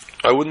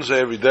 I wouldn't say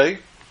every day.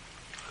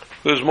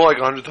 There's more like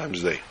 100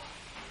 times a day.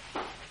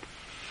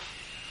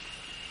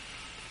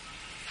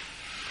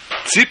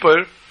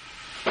 Tzipor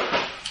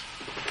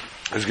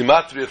is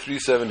Gematria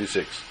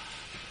 376.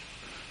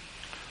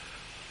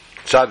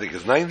 Tzadik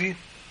is 90.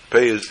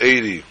 Pei is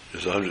 80.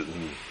 Is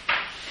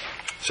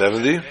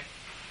 170.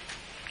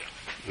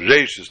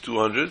 Reish is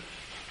 200.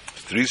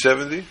 It's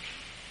 370.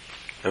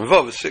 And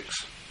Vav is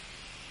 6.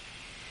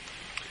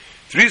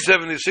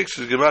 376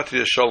 is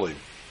Gematria Shalom.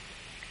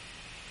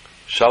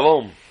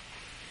 Shalom.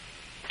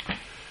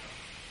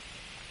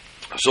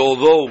 So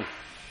although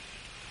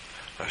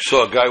I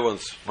saw a guy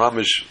once,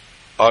 Mamish,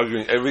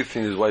 arguing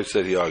everything his wife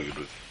said he argued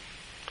with.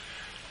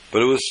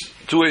 But it was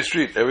two-way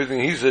street. Everything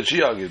he said,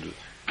 she argued with.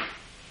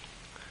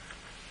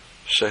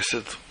 So I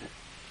said,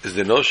 is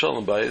there no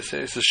Shalom Bayis?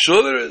 He said,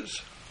 sure there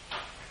is.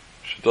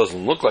 It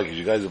doesn't look like it.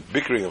 You guys are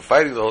bickering and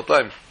fighting the whole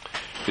time.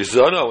 He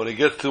said, oh no, when it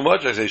gets too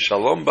much, I say,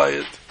 Shalom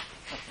Bayit.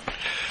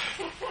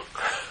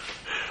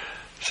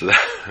 So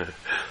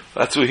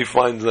that's where he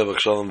finds Nevach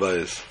Shalom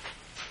Bayis.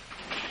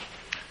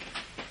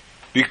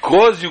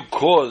 Because you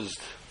caused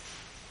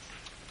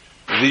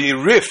the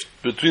rift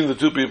between the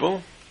two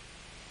people,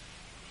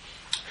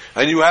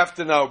 and you have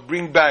to now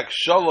bring back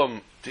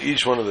Shalom to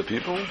each one of the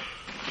people,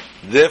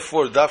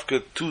 therefore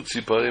Dafka 2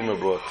 Tziparim are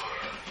brought.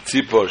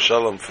 Tzipor,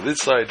 Shalom for this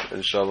side,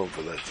 and Shalom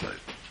for that side.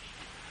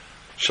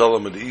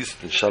 Shalom in the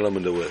east, and Shalom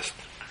in the west.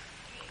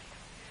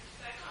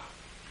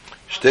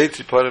 Shtei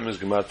Tziparim is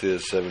Gematria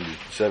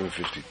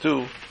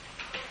 752,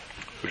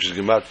 which is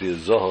Gematria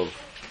Zohov.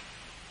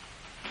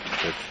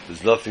 That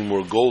there's nothing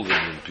more golden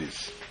than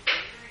peace.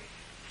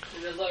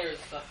 The letters,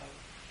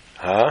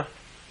 Huh?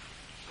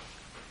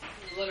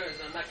 the letters,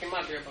 not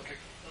Gematria, but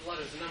the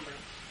letters, the number.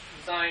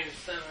 Zion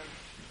 7.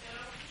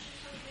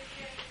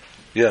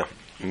 Yeah,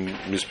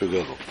 Misper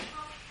Godel.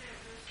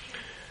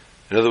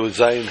 In other words,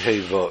 Zion Hey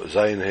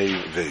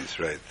Vez,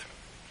 right?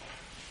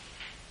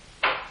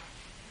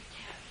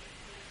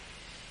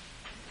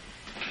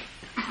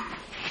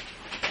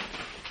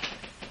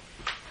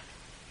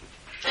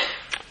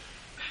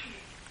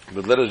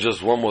 But let us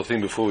just one more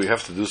thing before we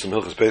have to do some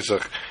Hilchos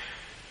Pesach.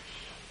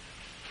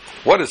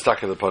 What is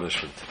Taka the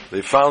punishment?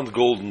 They found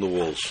gold in the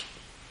walls.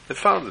 They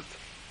found it.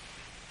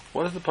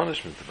 What is the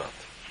punishment about?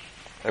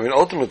 I mean,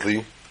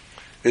 ultimately,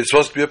 it's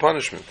supposed to be a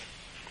punishment.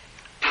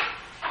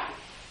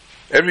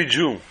 Every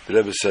Jew, the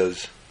Rebbe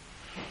says,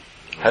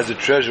 has a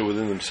treasure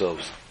within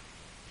themselves.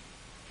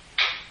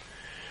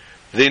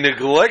 They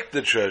neglect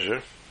the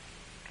treasure,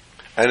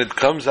 and it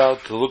comes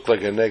out to look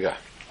like a nega.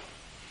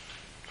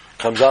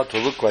 Comes out to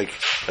look like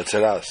a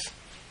tzeras.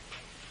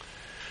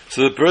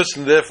 So the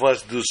person therefore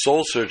has to do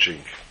soul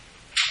searching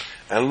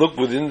and look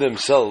within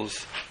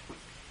themselves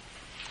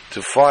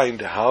to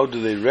find how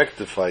do they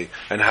rectify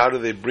and how do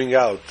they bring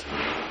out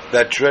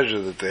that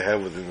treasure that they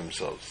have within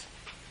themselves.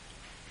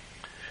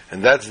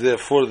 And that's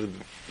therefore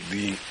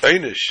the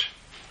einish,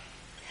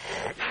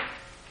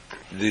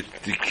 the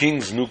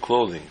king's new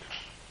clothing,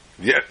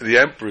 the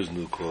emperor's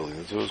new clothing.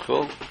 That's what it's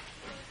called.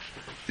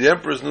 The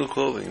emperor's new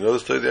clothing. You know the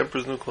story of the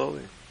emperor's new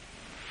clothing?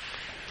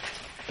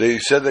 They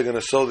said they're going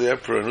to sew the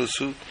emperor a new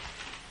suit.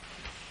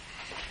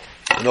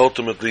 And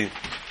ultimately,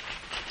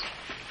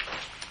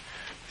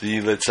 the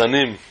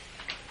Letzanim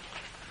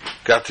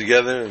got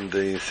together and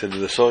they said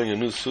they're sewing a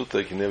new suit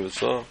like he never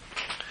saw.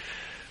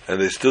 And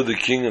they stood the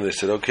king and they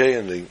said, okay,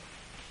 and they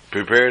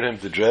prepared him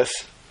to dress.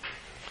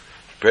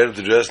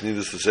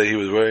 Needless to say, he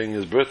was wearing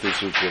his birthday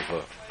suit so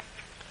far.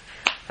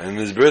 And in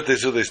his birthday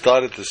suit, they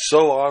started to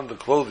sew on the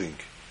clothing.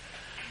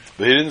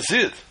 But he didn't see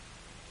it.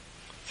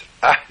 He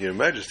said, Your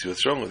Majesty,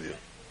 what's wrong with you?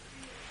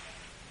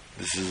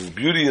 This is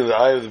beauty in the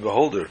eye of the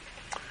beholder.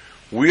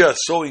 We are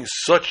sewing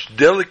such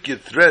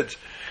delicate threads,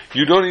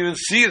 you don't even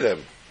see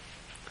them.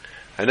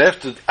 And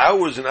after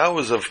hours and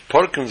hours of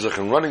parkinzach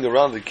and running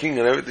around the king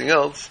and everything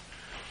else,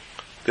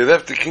 they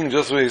left the king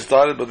just where he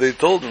started, but they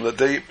told him that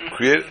they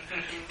created,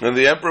 and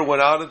the emperor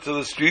went out into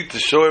the street to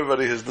show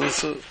everybody his new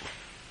suit.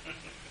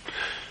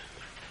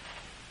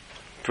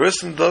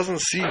 Person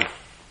doesn't see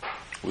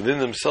within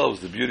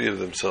themselves the beauty of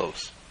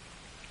themselves.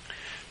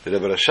 The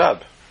Rebbe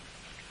Rashab,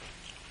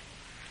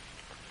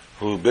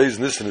 who Beis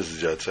Nissen is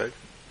his yahrzeit,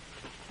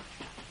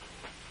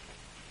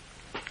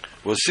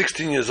 was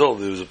 16 years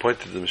old. He was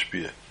appointed to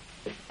Mishpiyah.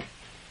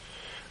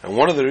 And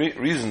one of the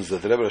reasons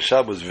that the Rebbe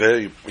Rashab was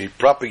he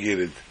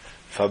propagated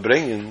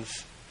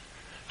Farbrengens,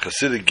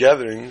 Hasidic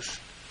gatherings,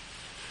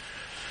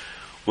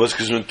 was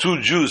because when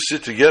two Jews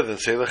sit together and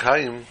say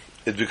L'chaim,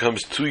 it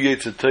becomes two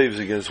Yetzer Tovs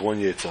against one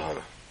Yetzer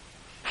Hara.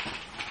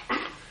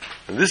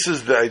 And this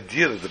is the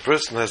idea that the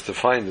person has to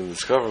find and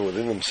discover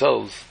within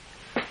themselves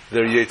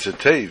their Yetzer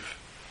Tov,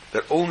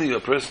 that only a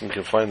person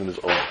can find in his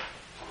own.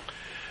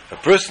 A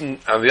person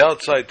on the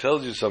outside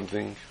tells you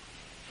something,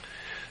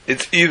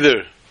 it's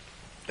either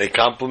a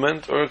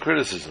compliment or a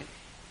criticism.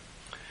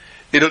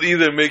 It'll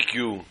either make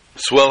you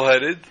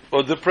swell-headed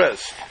or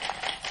depressed.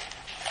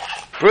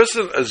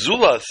 Person, a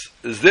zulas,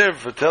 is there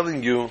for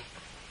telling you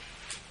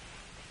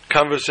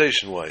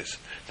conversation-wise.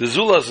 The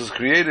zulas is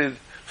created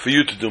for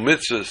you to do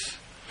mitzvahs,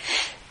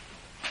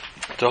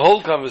 to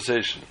hold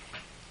conversation.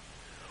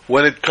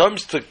 When it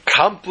comes to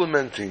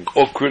complimenting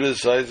or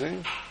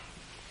criticizing,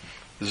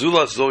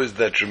 Zulas is always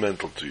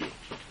detrimental to you.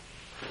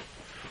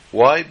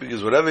 Why?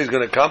 Because whatever he's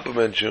going to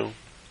compliment you,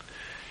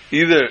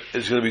 either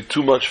it's going to be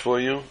too much for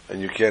you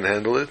and you can't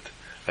handle it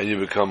and you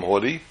become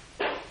haughty,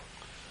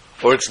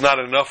 or it's not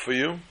enough for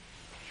you.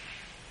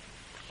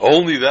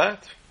 Only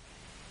that,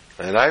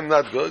 and I'm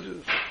not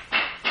gorgeous.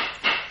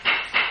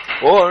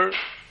 Or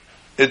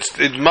it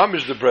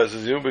mamish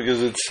depresses you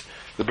because it's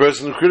the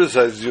person who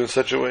criticizes you in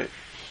such a way.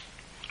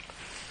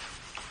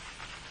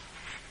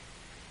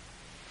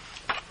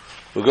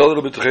 We'll go a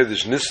little bit to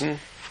Chedesh Nissen.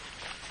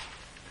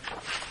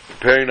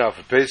 Preparing now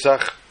for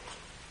Pesach.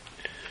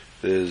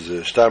 There's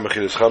Shtar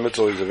Mechilas Chametz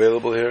always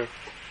available here.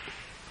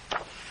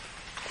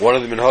 One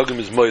of the minhagim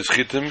is Mois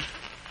Chitim.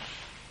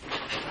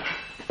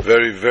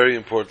 Very, very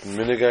important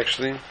minhag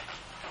actually.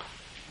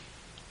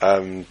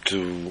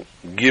 To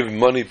give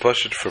money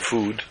pashut for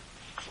food.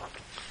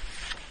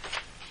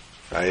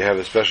 I have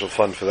a special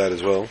fund for that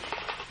as well.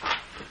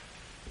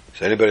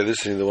 So anybody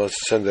listening that wants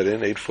to send that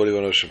in,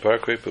 841 Ocean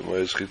Parkway, put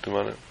Mois Chitim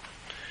on it.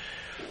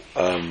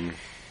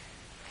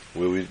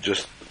 Where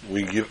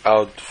we give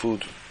out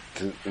food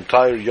to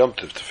entire Yom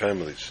Tov to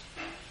families.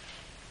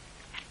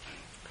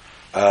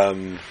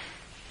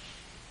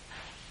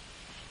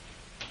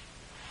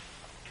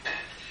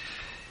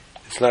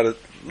 It's not a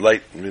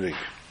light meaning.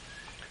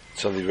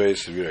 It's something very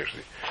severe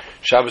actually.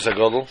 Shabbos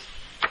HaGadol,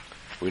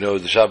 we know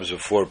the Shabbos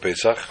before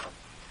Pesach.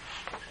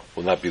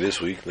 Will not be this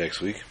week,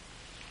 next week.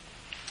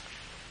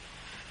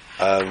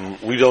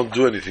 We don't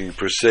do anything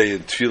per se in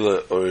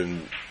Tefillah or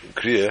in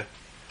Kriya.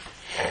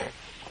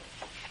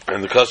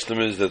 And the custom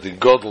is that the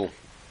Gadol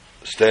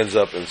stands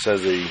up and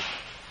says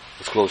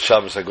it's called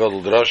Shabbos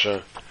HaGadol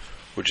Drasha,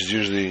 which is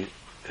usually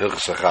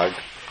Hilchos HaChag.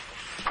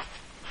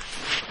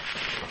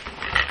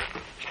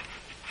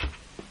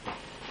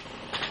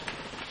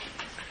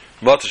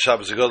 But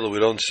Shabbos HaGadol we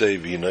don't say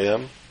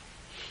V'Yinayam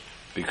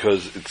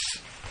because it's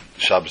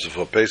Shabbos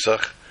before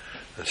Pesach,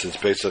 and since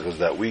Pesach is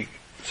that week,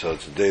 so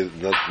it's a day,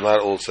 not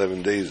all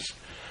 7 days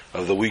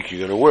of the week you're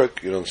going to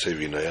work, you don't say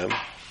V'Yinayam.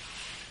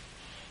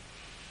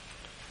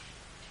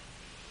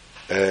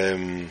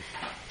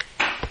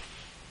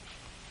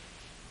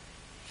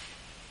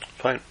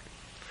 Fine.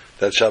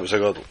 That's Shabbos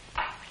HaGadol.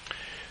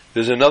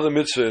 There's another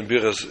mitzvah in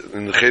Birchas,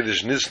 in the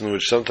Chedesh Nissen,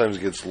 which sometimes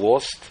gets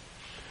lost,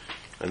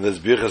 and that's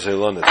Birchas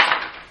Eilonis.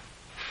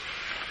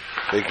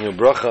 Making a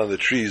bracha on the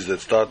trees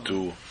that start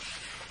to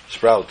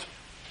sprout.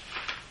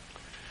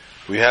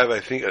 We have,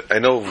 I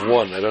know of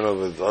one, I don't know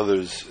of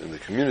others in the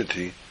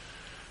community.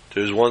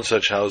 There's one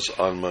such house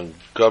on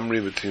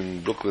Montgomery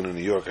between Brooklyn and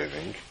New York, I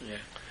think. Yeah.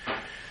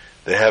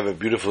 They have a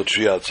beautiful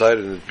tree outside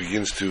and it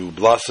begins to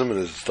blossom, and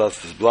as it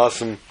starts to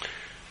blossom,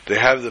 they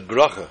have the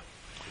bracha.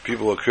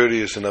 People are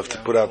courteous enough to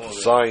put out the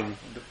sign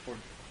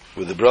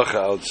with the bracha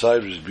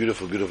outside, which is a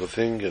beautiful, beautiful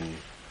thing, and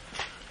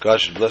God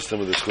should bless them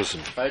with this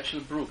chusim.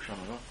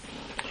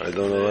 I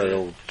don't know,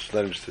 I'm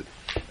not interested.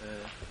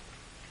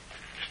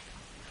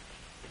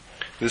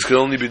 This can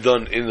only be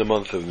done in the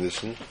month of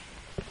Nisan.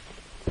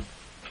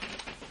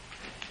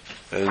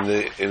 And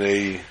in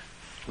a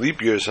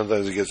leap year,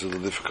 sometimes it gets a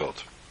little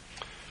difficult,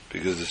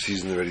 because the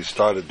season already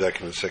started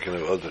back in the second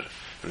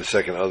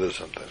other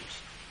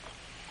sometimes.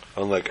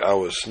 Unlike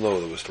our snow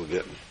that we're still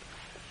getting.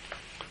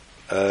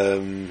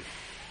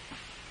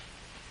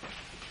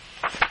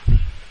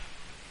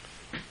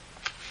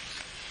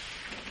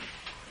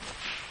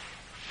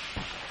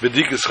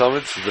 B'dikas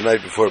Chametz, the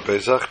night before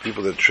Pesach,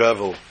 people that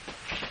travel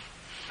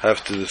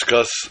have to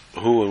discuss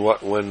who and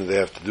what, when they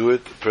have to do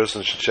it. The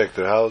person should check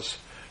their house.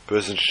 The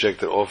person should check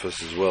their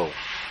office as well.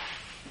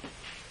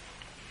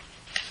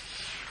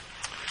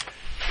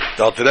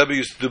 The Alter Rebbe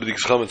used to do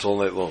B'dikas Chametz all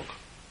night long.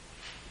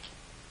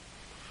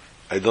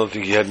 I don't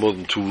think he had more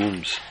than 2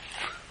 rooms.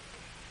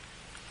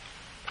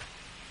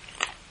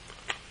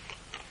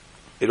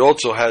 It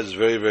also has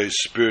very, very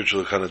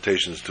spiritual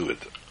connotations to it.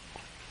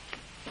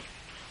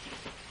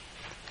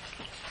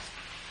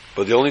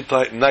 But the only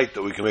night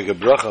that we can make a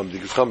bracha on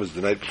B'dikas Chametz is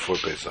the night before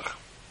Pesach.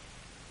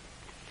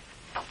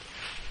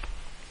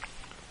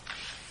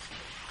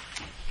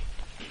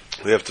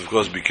 We have to, of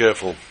course, be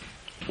careful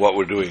what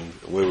we're doing,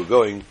 where we're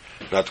going,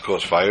 not to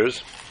cause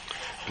fires.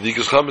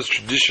 B'dikas Chametz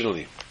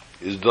traditionally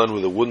is done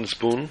with a wooden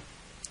spoon,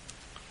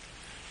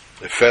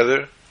 a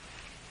feather,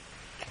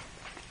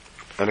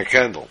 and a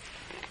candle.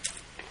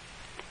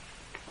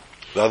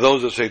 There are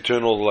those that say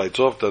turn all the lights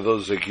off, there are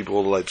those that say keep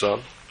all the lights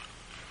on.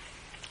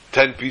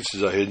 10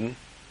 pieces are hidden,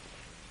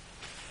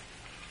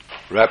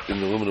 wrapped in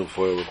aluminum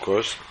foil, of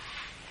course,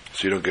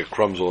 so you don't get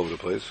crumbs all over the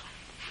place.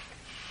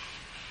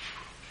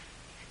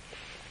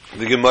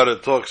 The Gemara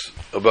talks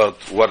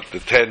about what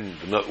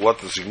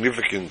the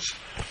significance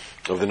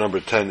of the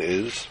number 10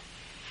 is.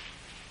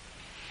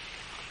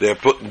 They are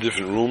put in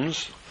different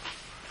rooms,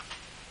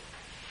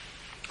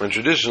 and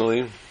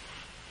traditionally,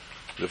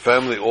 the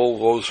family all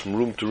goes from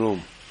room to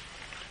room.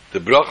 The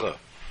bracha,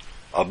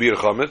 al bir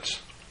chametz,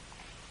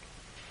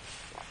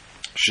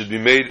 should be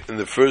made in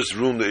the first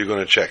room that you're going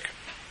to check.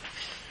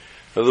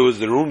 In other words,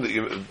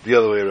 the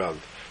other way around.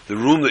 The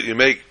room that you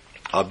make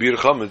al bir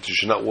chametz, you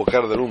should not walk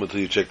out of the room until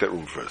you check that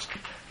room first.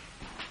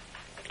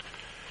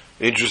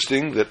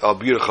 Interesting that al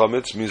bir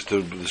chametz means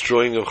the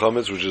destroying of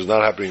chametz, which is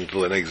not happening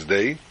until the next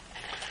day,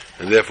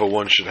 and therefore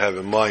one should have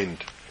in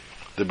mind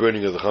the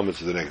burning of the chametz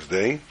the next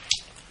day.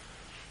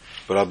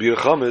 But al bir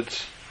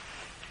chametz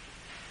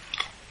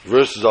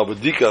versus al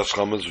bedikas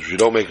chametz, which we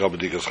don't make al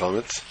bedikas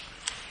chametz,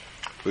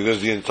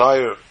 because the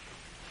entire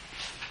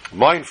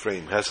mind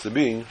frame has to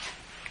be,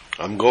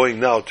 I'm going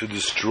now to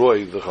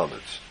destroy the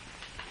chametz.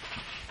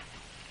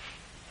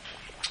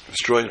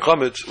 Destroying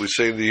chametz, we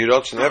say in the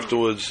Hiratzin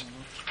afterwards,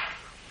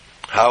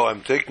 how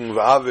I'm taking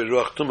v'avir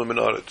ruach tumah min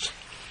aretz.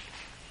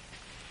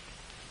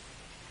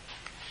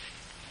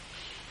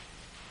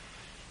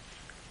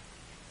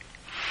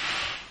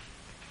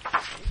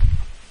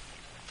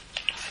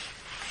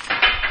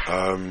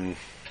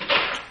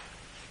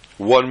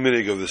 One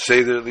minig of the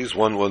Seder, at least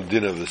one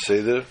din of the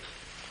Seder.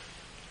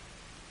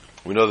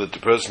 We know that the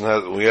person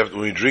has,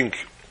 when we drink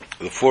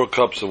the 4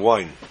 cups of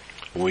wine,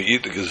 when we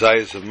eat the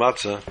kazayas of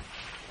matzah,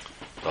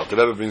 the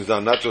Rebbe brings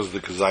down not just the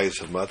kazayas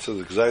of matzah.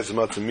 The kazayas of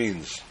matzah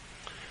means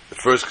the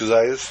first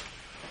kazayas.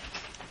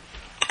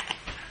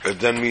 It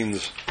then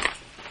means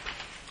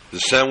the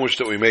sandwich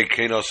that we make,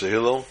 kenos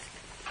ahilo,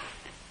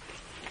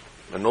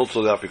 and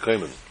also the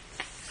afikomen.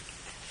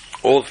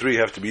 All 3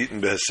 have to be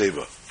eaten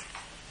beheseba.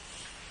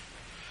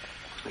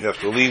 You have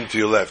to lean to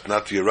your left,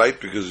 not to your right,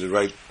 because the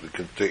right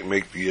can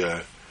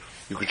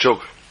you could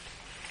choke,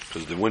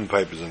 because the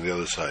windpipe is on the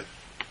other side.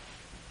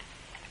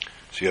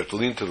 So you have to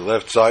lean to the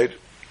left side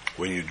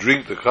when you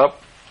drink the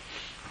cup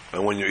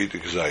and when you eat the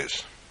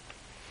kazayas.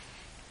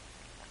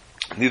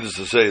 Needless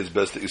to say, it's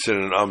best that you sit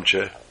in an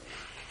armchair.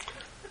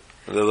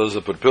 And there are those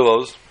that put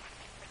pillows,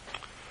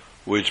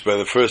 which by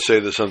the first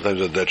Seder sometimes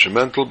are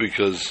detrimental,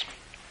 because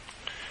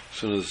as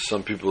soon as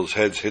some people's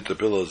heads hit the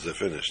pillows, they're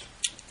finished.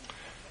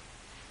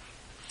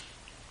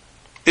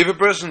 If a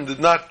person did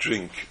not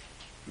drink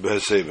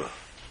beheseba,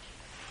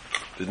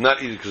 did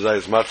not eat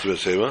kazayas matzah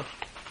beheseba,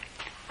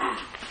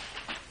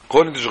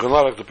 according to Shulchan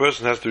Aruch, the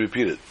person has to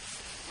repeat it.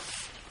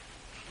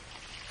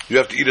 You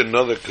have to eat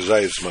another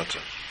kazayas matzah.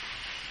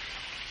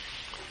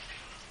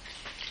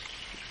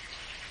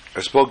 I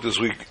spoke this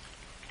week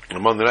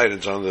on Monday night.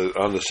 It's on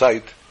the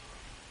site.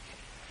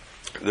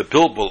 The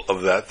pilpul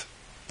of that,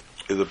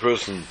 if the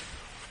person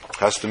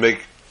has to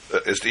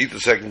is to eat the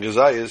second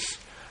kazayas,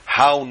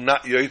 how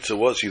not yoitza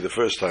was he the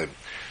first time?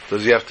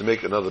 Does he have to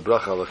make another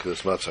bracha like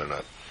this matzah or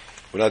not?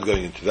 We're not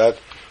going into that.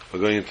 We're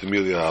going into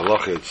merely the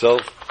halacha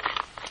itself,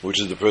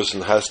 which is the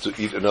person has to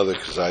eat another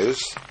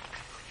kazayas,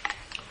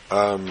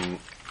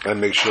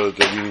 and make sure that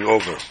they're leaning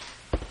over.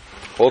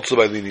 Also,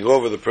 by leaning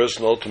over, the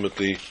person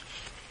ultimately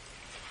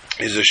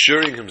is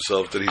assuring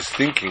himself that he's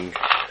thinking,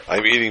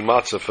 I'm eating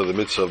matzah for the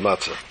mitzvah of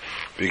matzah,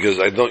 because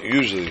I don't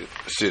usually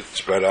sit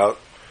spread out.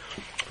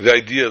 The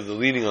idea of the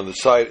leaning on the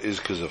side is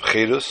because of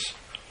chedus,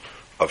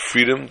 of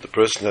freedom. The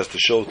person has to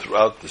show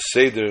throughout the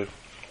Seder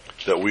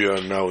that we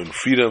are now in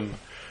freedom,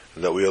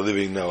 and that we are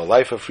living now a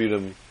life of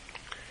freedom,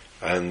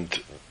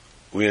 and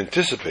we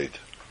anticipate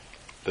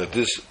that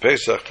this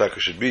Pesach Taka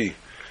should be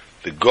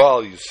the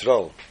Goal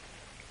Yisrael,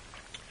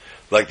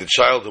 like the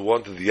child who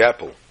wanted the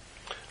apple,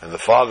 and the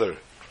father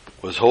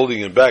was holding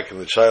him back, and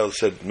the child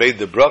made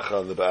the bracha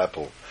on the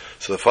apple,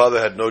 so the father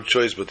had no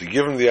choice but to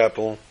give him the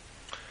apple.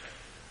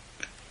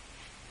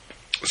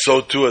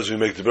 So too, as we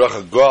make the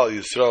bracha Goal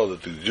Yisrael,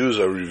 that the Jews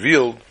are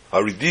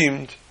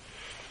redeemed,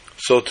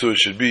 so too it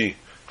should be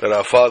that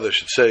our Father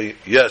should say,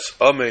 yes,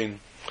 Amen,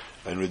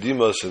 and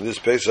redeem us in this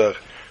Pesach.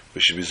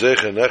 We should be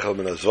Zeicher Nechel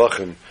min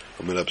Azvachim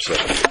and min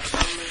Absachim.